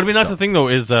 Well, I mean, that's the thing though,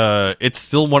 is it's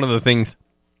still one of the things.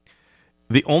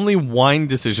 The only wine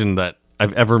decision that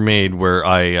I've ever made where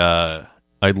I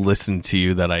listened to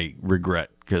you that I regret,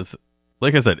 because,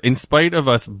 like I said, in spite of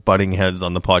us butting heads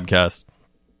on the podcast,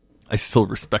 I still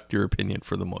respect your opinion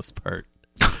for the most part.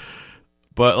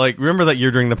 But, like, remember that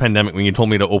year during the pandemic when you told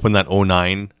me to open that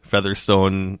 09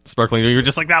 Featherstone Sparkling? You were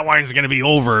just like, that wine's going to be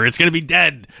over. It's going to be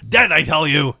dead. Dead, I tell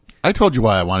you. I told you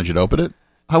why I wanted you to open it.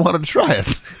 I wanted to try it.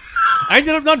 I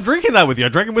ended up not drinking that with you. I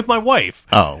drank it with my wife.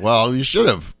 Oh, well, you should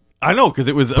have. I know, because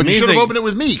it was But amazing. you should have opened it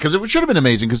with me, because it should have been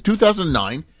amazing, because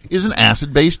 2009 is an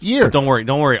acid-based year. Don't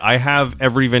worry. I have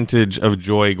every vintage of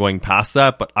Joy going past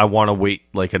that, but I want to wait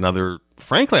like another...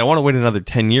 Frankly, I want to wait another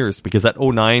 10 years, because that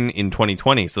 09 in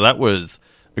 2020, so that was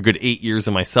a good 8 years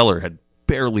in my cellar, had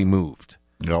barely moved.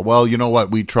 Yeah, well, you know what?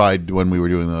 We tried, when we were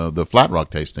doing the Flat Rock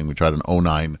tasting, we tried an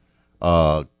 09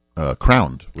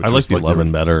 Crowned. I like the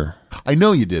 11 better. I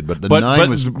know you did, but the 9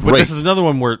 was great. But this is another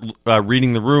one where,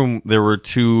 reading the room, there were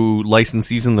 2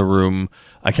 licensees in the room.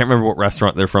 I can't remember what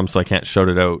restaurant they're from, so I can't shout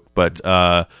it out. But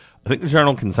I think the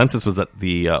general consensus was that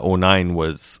the 09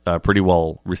 was pretty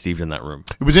well received in that room.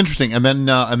 It was interesting, and then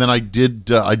I did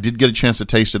get a chance to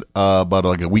taste it about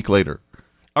like a week later.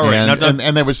 All right,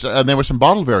 and there was some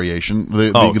bottle variation.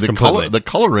 The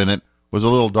color in it was a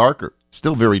little darker,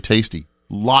 still very tasty,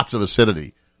 lots of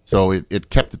acidity. So it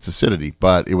kept its acidity,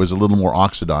 but it was a little more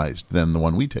oxidized than the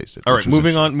one we tasted. All right,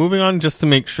 moving on, just to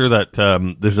make sure that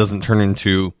this doesn't turn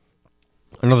into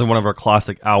another one of our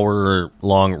classic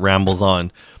hour-long rambles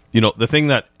on. You know, the thing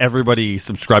that everybody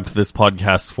subscribed to this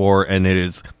podcast for, and it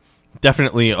is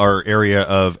definitely our area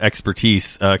of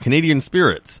expertise, Canadian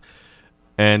spirits.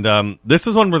 And this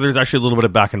was one where there's actually a little bit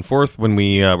of back and forth when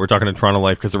we were talking to Toronto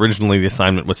Life, because originally the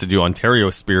assignment was to do Ontario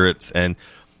spirits, and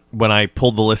when I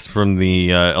pulled the list from the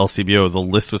LCBO, the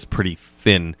list was pretty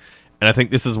thin. And I think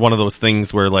this is one of those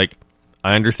things where, like,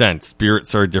 I understand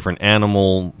spirits are a different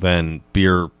animal than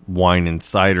beer, wine, and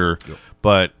cider. Yep.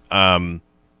 But,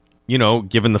 you know,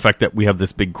 given the fact that we have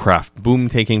this big craft boom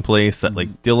taking place, that,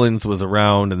 like, Dillon's was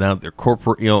around, and now they're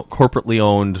corporately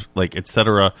owned, like,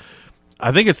 etc.,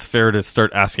 I think it's fair to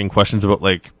start asking questions about,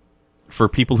 like, for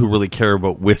people who really care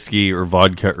about whiskey or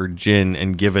vodka or gin,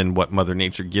 and given what Mother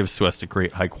Nature gives to us to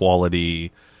create high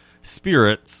quality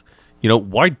spirits, you know,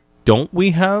 why don't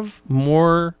we have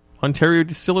more Ontario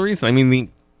distilleries? I mean, the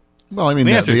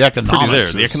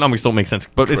economics. The economics don't make sense,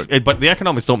 but the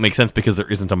economics don't make sense because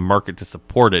there isn't a market to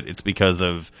support it. It's because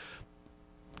of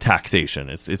taxation.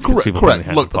 It's because people don't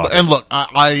have and look,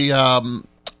 I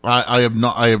have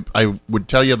not. I would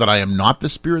tell you that I am not the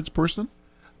spirits person.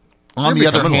 On the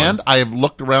other hand, I have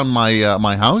looked around my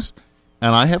my house,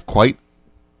 and I have quite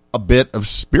a bit of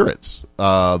spirits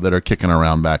that are kicking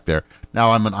around back there.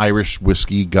 Now, I'm an Irish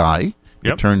whiskey guy,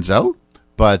 it turns out,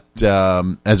 but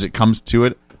as it comes to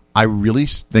it, I really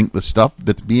think the stuff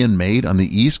that's being made on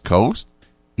the East Coast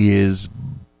is,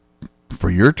 for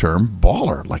your term,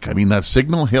 baller. Like, I mean, that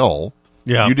Signal Hill.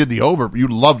 Yeah, you did you loved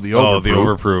the overproof. Oh, the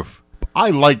overproof.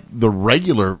 I like the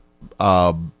regular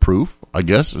proof. I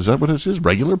guess, is that what it is?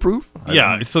 Regular proof?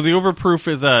 Yeah, so the overproof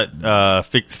is at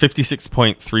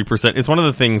 56.3%. It's one of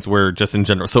the things where, just in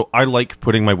general, so I like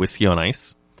putting my whiskey on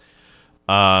ice.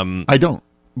 I don't.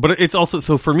 But it's also,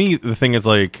 so for me, the thing is,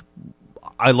 like,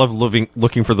 I love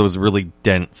looking for those really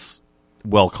dense,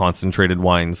 well-concentrated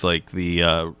wines, like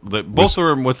both of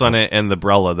them, What's on it, and the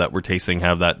Brella that we're tasting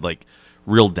have that, like,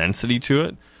 real density to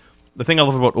it. The thing I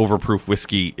love about overproof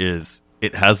whiskey is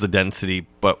it has the density,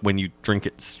 but when you drink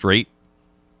it straight,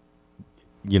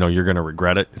 you know, you're going to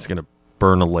regret it. It's going to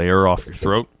burn a layer off your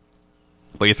throat.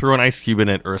 But you throw an ice cube in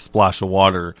it or a splash of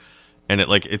water, and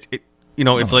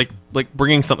it's like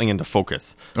bringing something into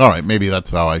focus. All right, maybe that's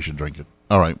how I should drink it.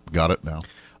 All right, got it now.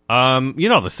 You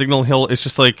know, the Signal Hill is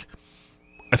just like,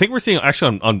 I think we're seeing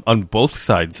actually on both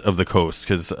sides of the coast,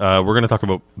 because we're going to talk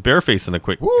about Bareface in a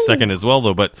quick second as well,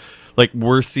 though. But like,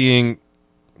 we're seeing,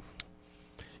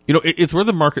 you know, it's where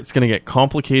the market's going to get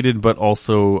complicated, but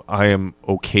also I am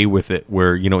okay with it.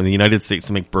 Where, you know, in the United States,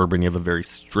 to make bourbon, you have a very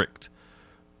strict,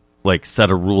 like, set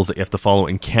of rules that you have to follow.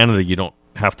 In Canada, you don't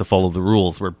have to follow the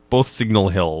rules. Where both Signal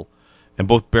Hill and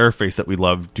both Bareface that we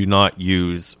love do not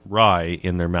use rye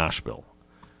in their mash bill.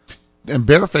 And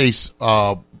Bareface,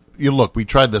 we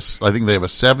tried this. I think they have a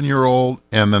 7-year-old,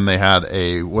 and then they had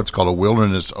what's called a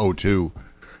Wilderness 02,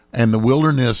 and the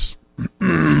Wilderness.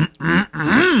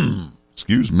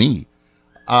 Excuse me,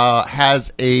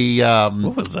 has a...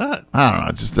 what was that? I don't know.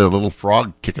 It's just a little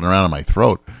frog kicking around in my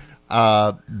throat.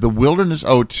 The Wilderness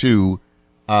 02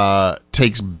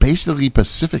 takes basically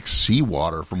Pacific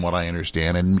seawater, from what I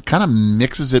understand, and kind of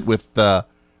mixes it with a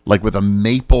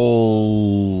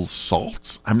maple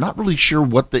salt. I'm not really sure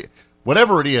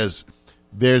whatever it is,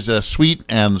 there's a sweet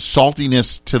and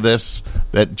saltiness to this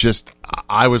that just,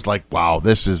 I was like, wow,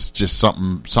 this is just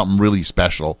something really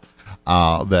special.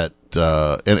 And then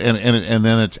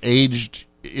it's aged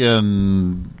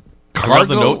in cargo. I got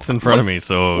the notes in front of me,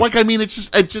 so Like, I mean, it's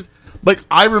just like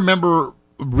I remember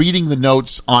reading the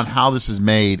notes on how this is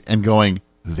made and going,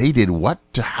 they did what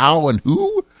to how and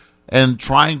who, and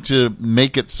trying to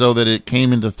make it so that it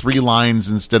came into 3 lines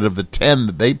instead of the 10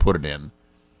 that they put it in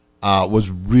was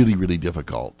really, really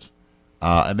difficult.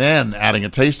 And then adding a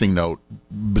tasting note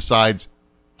besides,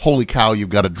 holy cow, you've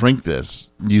got to drink this,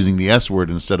 using the S word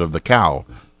instead of the cow.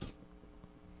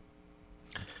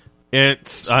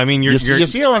 it's. I mean, You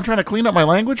see how I'm trying to clean up my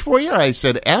language for you? I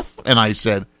said F and I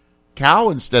said cow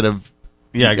instead of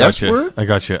yeah. I the got S you. word. I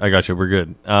got you. We're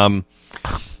good.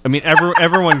 I mean,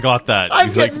 everyone got that. I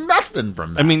It's get like- nothing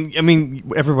from that. I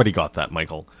mean, everybody got that,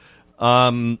 Michael.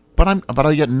 But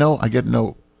I get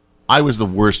no. I was the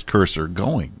worst cursor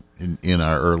going in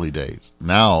our early days.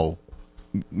 Now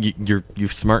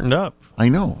You've smartened up. I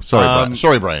know.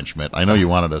 Sorry, Brian Schmidt. I know you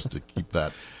wanted us to keep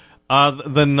that.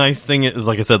 The nice thing is,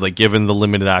 like I said, like given the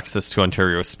limited access to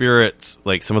Ontario spirits,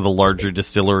 like some of the larger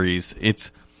distilleries,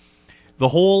 it's the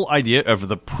whole idea of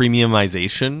the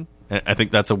premiumization. I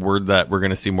think that's a word that we're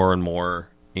going to see more and more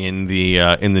in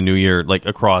the new year, like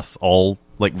across all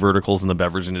like verticals in the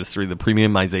beverage industry. The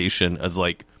premiumization as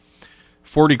like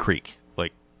 40 Creek.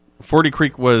 Like 40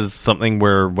 Creek was something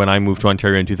where when I moved to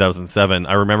Ontario in 2007,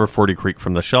 I remember 40 Creek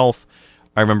from the shelf.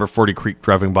 I remember 40 Creek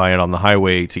driving by it on the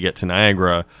highway to get to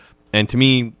Niagara. And to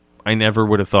me, I never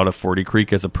would have thought of 40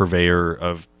 Creek as a purveyor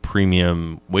of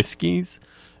premium whiskeys.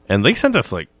 And they sent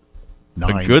us like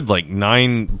a good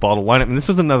 9 bottle lineup. And this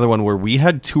was another one where we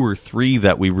had 2 or 3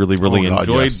 that we really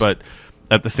enjoyed. Yes. But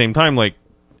at the same time, like,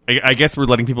 I guess we're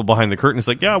letting people behind the curtain. It's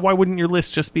like, yeah, why wouldn't your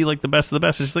list just be like the best of the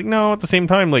best? It's just like, no, at the same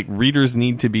time, like readers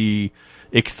need to be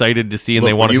excited to see and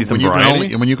they want to see some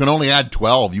variety. When you can only add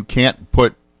 12, you can't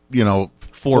put, 4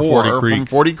 from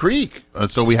 40 Creek.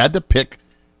 So we had to pick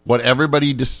what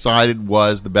everybody decided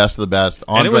was the best of the best.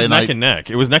 And it was neck and neck.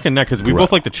 It was neck and neck because we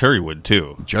both like the Cherrywood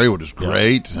too. Cherrywood is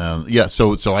great.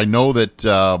 So I know that,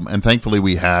 and thankfully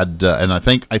we had, and I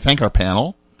thank our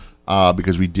panel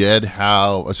because we did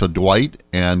have Dwight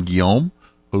and Guillaume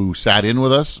who sat in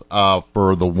with us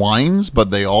for the wines,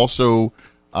 but they also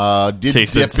did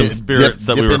tasted some spirits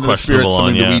that we were questionable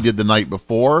on. Something that we did the night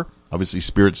before. Obviously,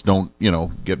 spirits don't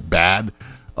get bad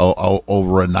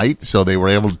over a night, so they were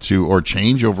able to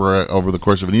change over the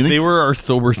course of an evening. They were our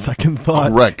sober second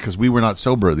thought. Correct, because we were not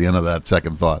sober at the end of that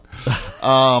second thought.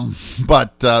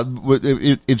 But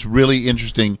it's really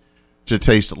interesting to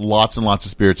taste lots and lots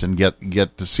of spirits and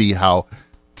get to see how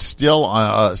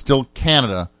still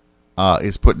Canada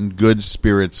is putting good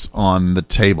spirits on the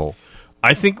table.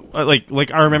 I think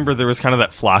like I remember there was kind of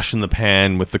that flash in the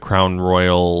pan with the Crown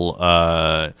Royal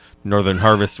Northern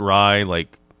Harvest Rye,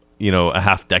 like a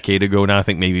half decade ago now. I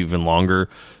think maybe even longer.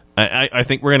 I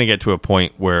think we're going to get to a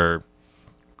point where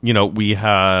we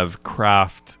have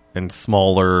craft and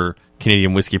smaller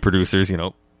Canadian whiskey producers,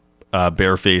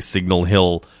 Bareface, Signal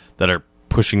Hill, that are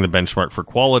pushing the benchmark for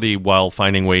quality while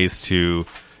finding ways to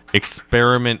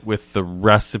experiment with the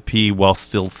recipe while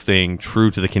still staying true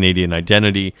to the Canadian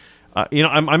identity.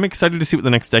 I'm excited to see what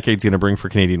the next decade's going to bring for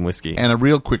Canadian whiskey. And a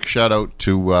real quick shout out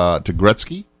to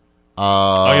Gretzky.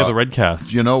 The Red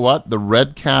Cask. You know what? The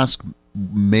Red Cask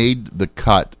made the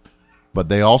cut, but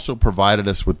they also provided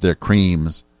us with their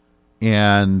creams,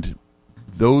 and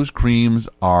those creams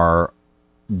are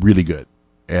really good.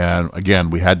 And again,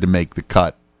 we had to make the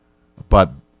cut,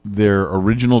 but their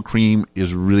original cream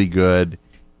is really good.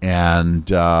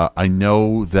 And I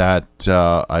know that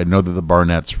the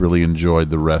Barnetts really enjoyed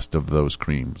the rest of those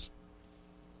creams.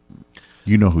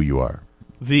 You know who you are.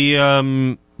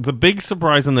 The big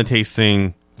surprise in the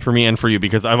tasting for me and for you,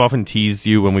 because I've often teased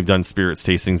you when we've done spirits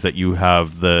tastings that you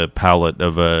have the palate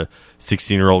of a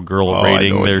 16-year-old girl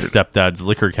raiding their stepdad's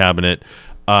liquor cabinet.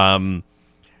 And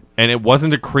it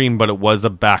wasn't a cream, but it was a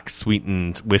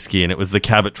back-sweetened whiskey, and it was the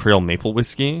Cabot Trail Maple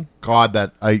Whiskey.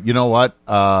 God, you know what?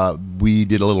 We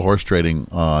did a little horse trading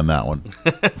on that one.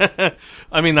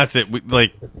 I mean, that's it.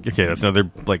 That's another,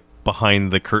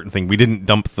 behind the curtain thing. We didn't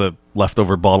dump the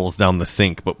leftover bottles down the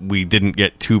sink, but we didn't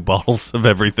get 2 bottles of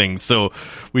everything. So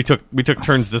we took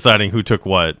turns deciding who took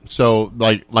what. So,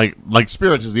 like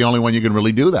spirits is the only one you can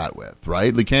really do that with,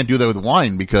 right? You can't do that with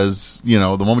wine because, the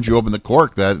moment you open the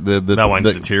cork, that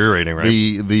wine's deteriorating, right?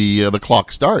 The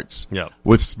clock starts. Yeah.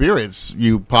 With spirits,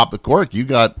 you pop the cork, you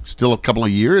got still a couple of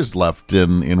years left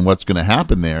in what's going to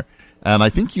happen there. And I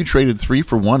think you traded 3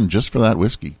 for 1 just for that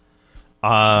whiskey.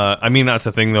 I mean, that's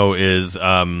the thing, though, is...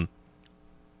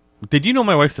 did you know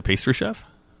my wife's a pastry chef?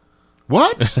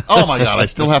 What? Oh, my God. I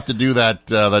still have to do that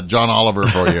John Oliver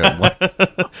for you.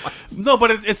 No,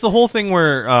 but it's the whole thing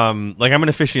where, I'm an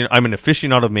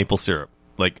aficionado of maple syrup.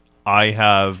 I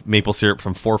have maple syrup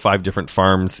from 4 or 5 different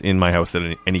farms in my house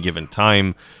at any given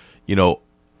time.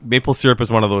 Maple syrup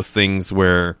is one of those things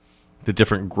where the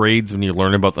different grades, when you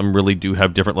learn about them, really do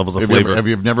have different levels of flavor. Have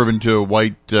you never been to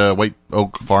White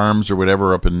Oak Farms or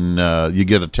whatever up in? You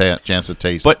get a chance to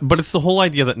taste. But it's the whole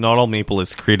idea that not all maple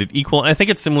is created equal. And I think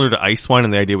it's similar to ice wine,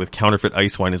 and the idea with counterfeit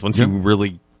ice wine is once you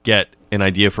really get an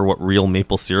idea for what real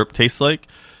maple syrup tastes like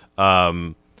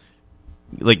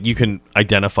you can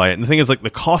identify it. And the thing is, the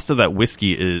cost of that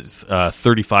whiskey is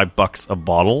 $35 a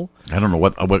bottle. I don't know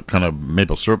what kind of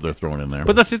maple syrup they're throwing in there.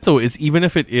 But that's it, though, is even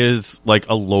if it is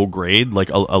a low grade,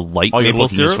 a light maple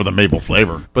syrup. For the maple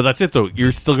flavor. But that's it, though.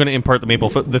 You're still going to impart the maple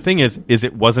The thing is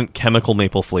it wasn't chemical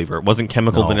maple flavor. It wasn't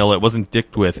chemical vanilla. It wasn't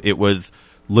dicked with. It was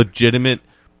legitimate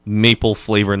maple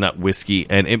flavor in that whiskey,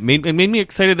 and it made me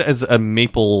excited as a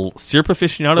maple syrup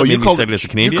aficionado. It made me excited as a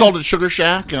Canadian. You called it Sugar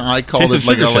Shack, and I called it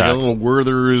like a little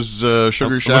Werther's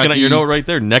Sugar Shack. Looking at your note right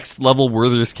there, next level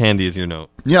Werther's candy is your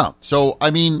note. Yeah, so I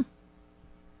mean,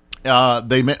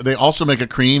 they also make a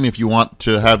cream if you want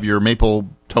to have your maple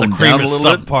toned down a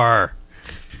little bit. Subpar.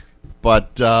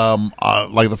 But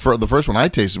the first one I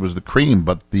tasted was the cream,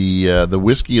 but the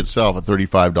whiskey itself at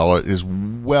 $35 is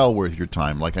well worth your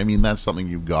time. That's something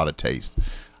you've got to taste,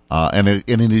 and it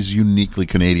is uniquely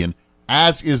Canadian,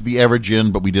 as is the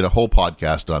Evergin. But we did a whole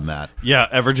podcast on that. Yeah,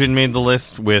 Evergin made the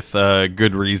list with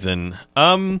good reason.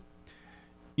 As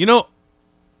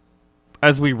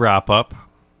we wrap up,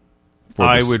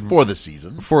 for the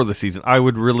season, I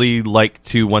would really like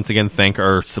to once again thank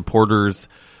our supporters.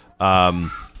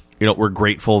 We're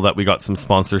grateful that we got some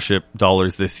sponsorship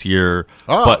dollars this year.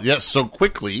 But yes, so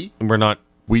quickly. We're not.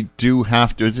 We do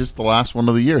have to. It's just the last one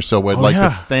of the year, so I'd like to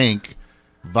thank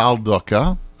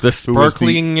Valdoca, the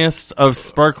sparklingest of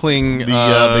sparkling,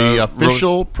 the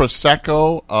official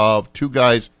Prosecco of Two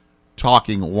Guys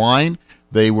Talking Wine.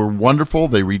 They were wonderful.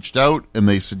 They reached out and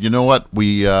they said, "You know what?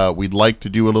 We'd like to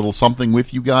do a little something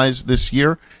with you guys this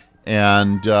year."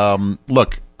 And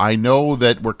look, I know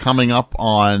that we're coming up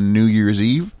on New Year's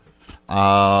Eve.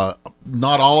 Not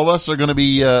all of us are going to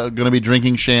be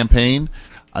drinking champagne.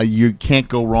 You can't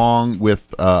go wrong with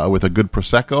a good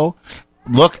Prosecco.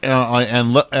 Look,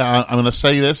 I'm going to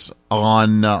say this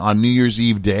on New Year's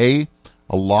Eve day.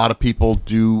 A lot of people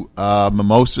do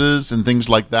mimosas and things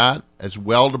like that as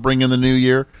well to bring in the new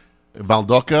year.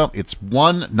 Valdoca, it's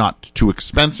not too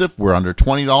expensive. We're under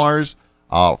 $20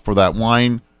 for that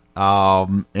wine.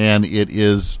 And it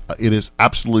is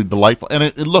absolutely delightful.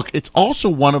 And look, it's also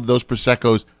one of those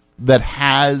Proseccos that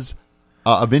has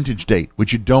a vintage date,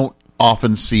 which you don't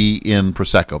often see in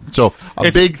Prosecco. So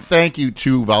big thank you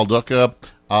to Valdoca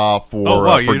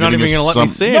for you're not even going to let me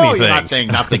say anything. anything. No, you're not saying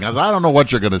nothing, because I don't know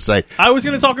what you're going to say. I was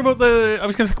going to talk about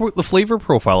the flavor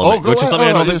profile of it, which is something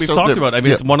I don't think we've talked about.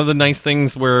 It's one of the nice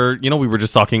things where, we were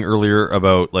just talking earlier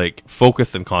about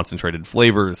focused and concentrated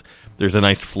flavors. There's a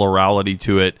nice florality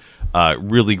to it,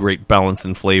 really great balance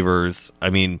in flavors. I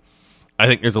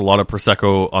think there's a lot of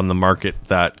Prosecco on the market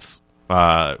that's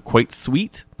quite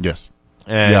sweet. Yes.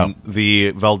 And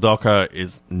the Valdoca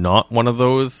is not one of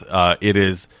those. It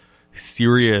is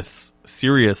serious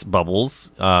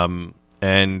bubbles, and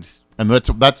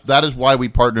that is why we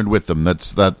partnered with them.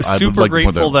 Super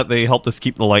grateful that they helped us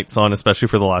keep the lights on, especially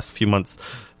for the last few months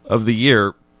of the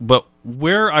year. But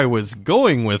where I was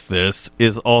going with this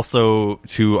is also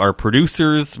to our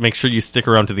producers. Make sure you stick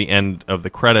around to the end of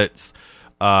the credits.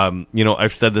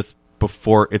 I've said this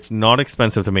before. It's not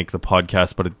expensive to make the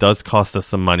podcast, but it does cost us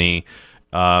some money.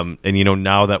 And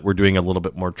now that we're doing a little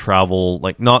bit more travel,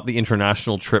 not the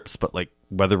international trips, but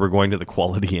whether we're going to the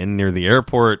Quality Inn near the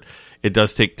airport, it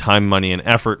does take time, money, and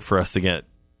effort for us to get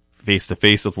face to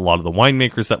face with a lot of the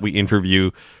winemakers that we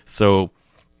interview. So,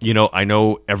 I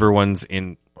know everyone's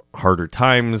in harder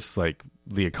times.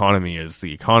 The economy is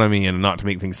the economy, and not to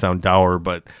make things sound dour,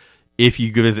 but if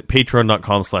you visit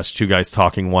patreon.com/Two Guys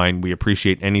Talking Wine, we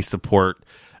appreciate any support,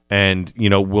 and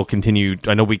we'll continue.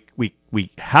 I know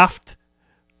we halved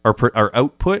our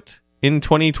output in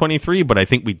 2023, but I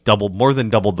think we more than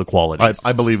doubled the quality.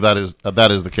 I believe that is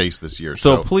the case this year.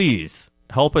 So please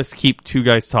help us keep Two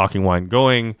Guys Talking Wine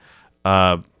going.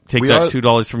 Take that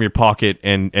 $2 from your pocket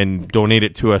and donate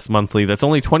it to us monthly. That's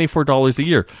only $24 a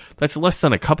year. That's less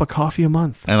than a cup of coffee a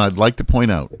month. And I would like to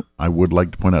point out,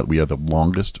 we are the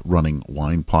longest running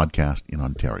wine podcast in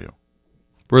Ontario.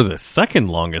 We're the second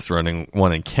longest running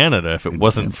one in Canada. If it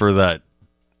wasn't for that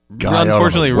guy,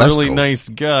 unfortunately, really nice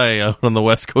guy out on the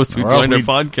West Coast who joined our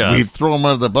podcast. We'd throw him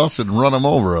under the bus and run him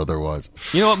over otherwise.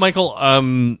 You know what,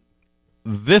 Michael?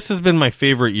 This has been my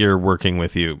favorite year working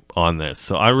with you on this.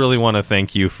 So I really want to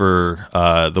thank you for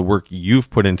the work you've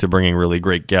put into bringing really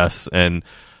great guests. And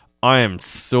I am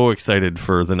so excited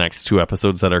for the next 2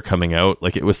 episodes that are coming out.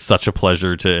 Like, it was such a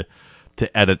pleasure to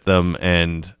edit them,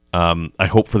 and I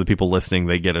hope for the people listening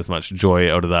they get as much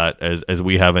joy out of that as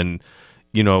we have. And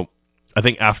I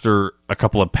think after a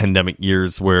couple of pandemic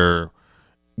years where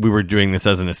we were doing this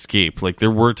as an escape, like,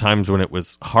 there were times when it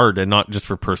was hard, and not just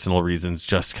for personal reasons,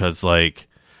 just because like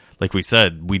we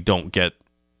said, we don't get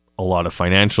a lot of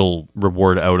financial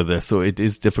reward out of this, so it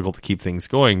is difficult to keep things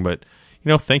going. But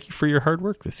thank you for your hard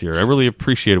work this year. I really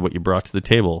appreciated what you brought to the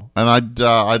table. And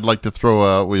I'd like to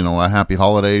throw a happy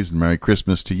holidays and Merry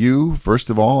Christmas to you first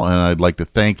of all, and I'd like to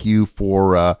thank you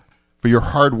for your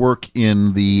hard work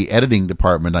in the editing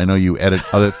department. I know you edit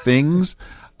other things,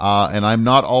 and I'm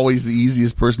not always the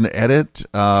easiest person to edit.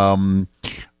 I'm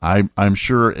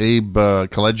sure Abe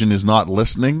Collegian is not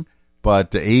listening.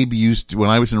 But Abe when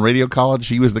I was in radio college,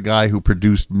 he was the guy who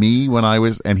produced me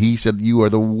and he said, you are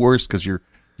the worst because your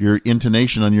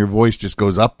intonation on your voice just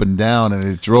goes up and down, and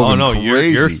it drove him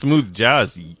crazy. You're smooth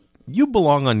jazz. You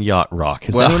belong on Yacht Rock.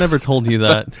 Has anyone ever told you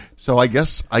that? So I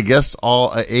guess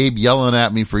all Abe yelling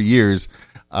at me for years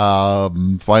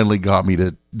finally got me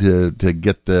to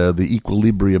get the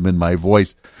equilibrium in my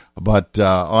voice. But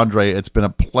Andre, it's been a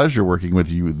pleasure working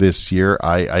with you this year.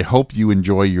 I hope you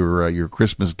enjoy your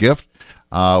Christmas gift,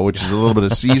 which is a little bit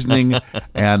of seasoning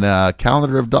and a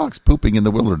calendar of dogs pooping in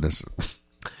the wilderness.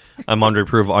 I'm Andre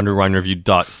Prue of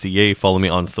AndreWineReview.ca. Follow me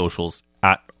on socials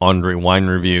at Andre Wine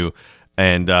Review.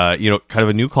 And, kind of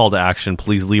a new call to action.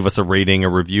 Please leave us a rating, a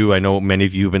review. I know many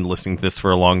of you have been listening to this for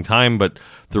a long time, but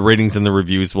the ratings and the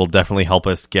reviews will definitely help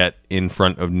us get in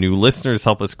front of new listeners,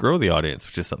 help us grow the audience,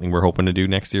 which is something we're hoping to do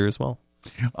next year as well.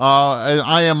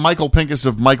 I am Michael Pincus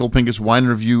of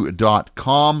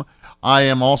MichaelPincusWineReview.com. I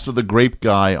am also the Grape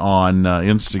Guy on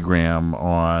Instagram,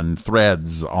 on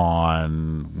Threads,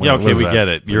 on... we get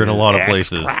it. You're in a lot of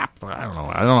places. Crap. I don't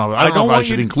know if I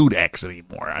should include X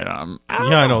anymore.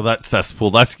 I know that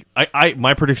cesspool. That's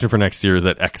my prediction for next year is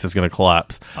that X is going to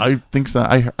collapse. I think so.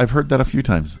 I've heard that a few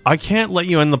times. I can't let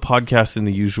you end the podcast in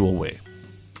the usual way.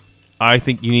 I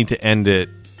think you need to end it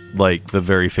like the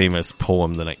very famous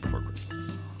poem, The Night Before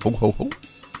Christmas. Ho, ho, ho.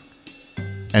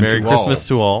 And Merry Christmas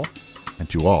to all. And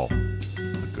to all,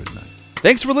 a good night.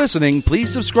 Thanks for listening.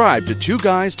 Please subscribe to Two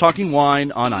Guys Talking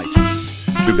Wine on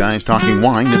iTunes. Two Guys Talking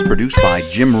Wine is produced by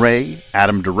Jim Ray,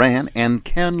 Adam Duran, and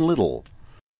Ken Little.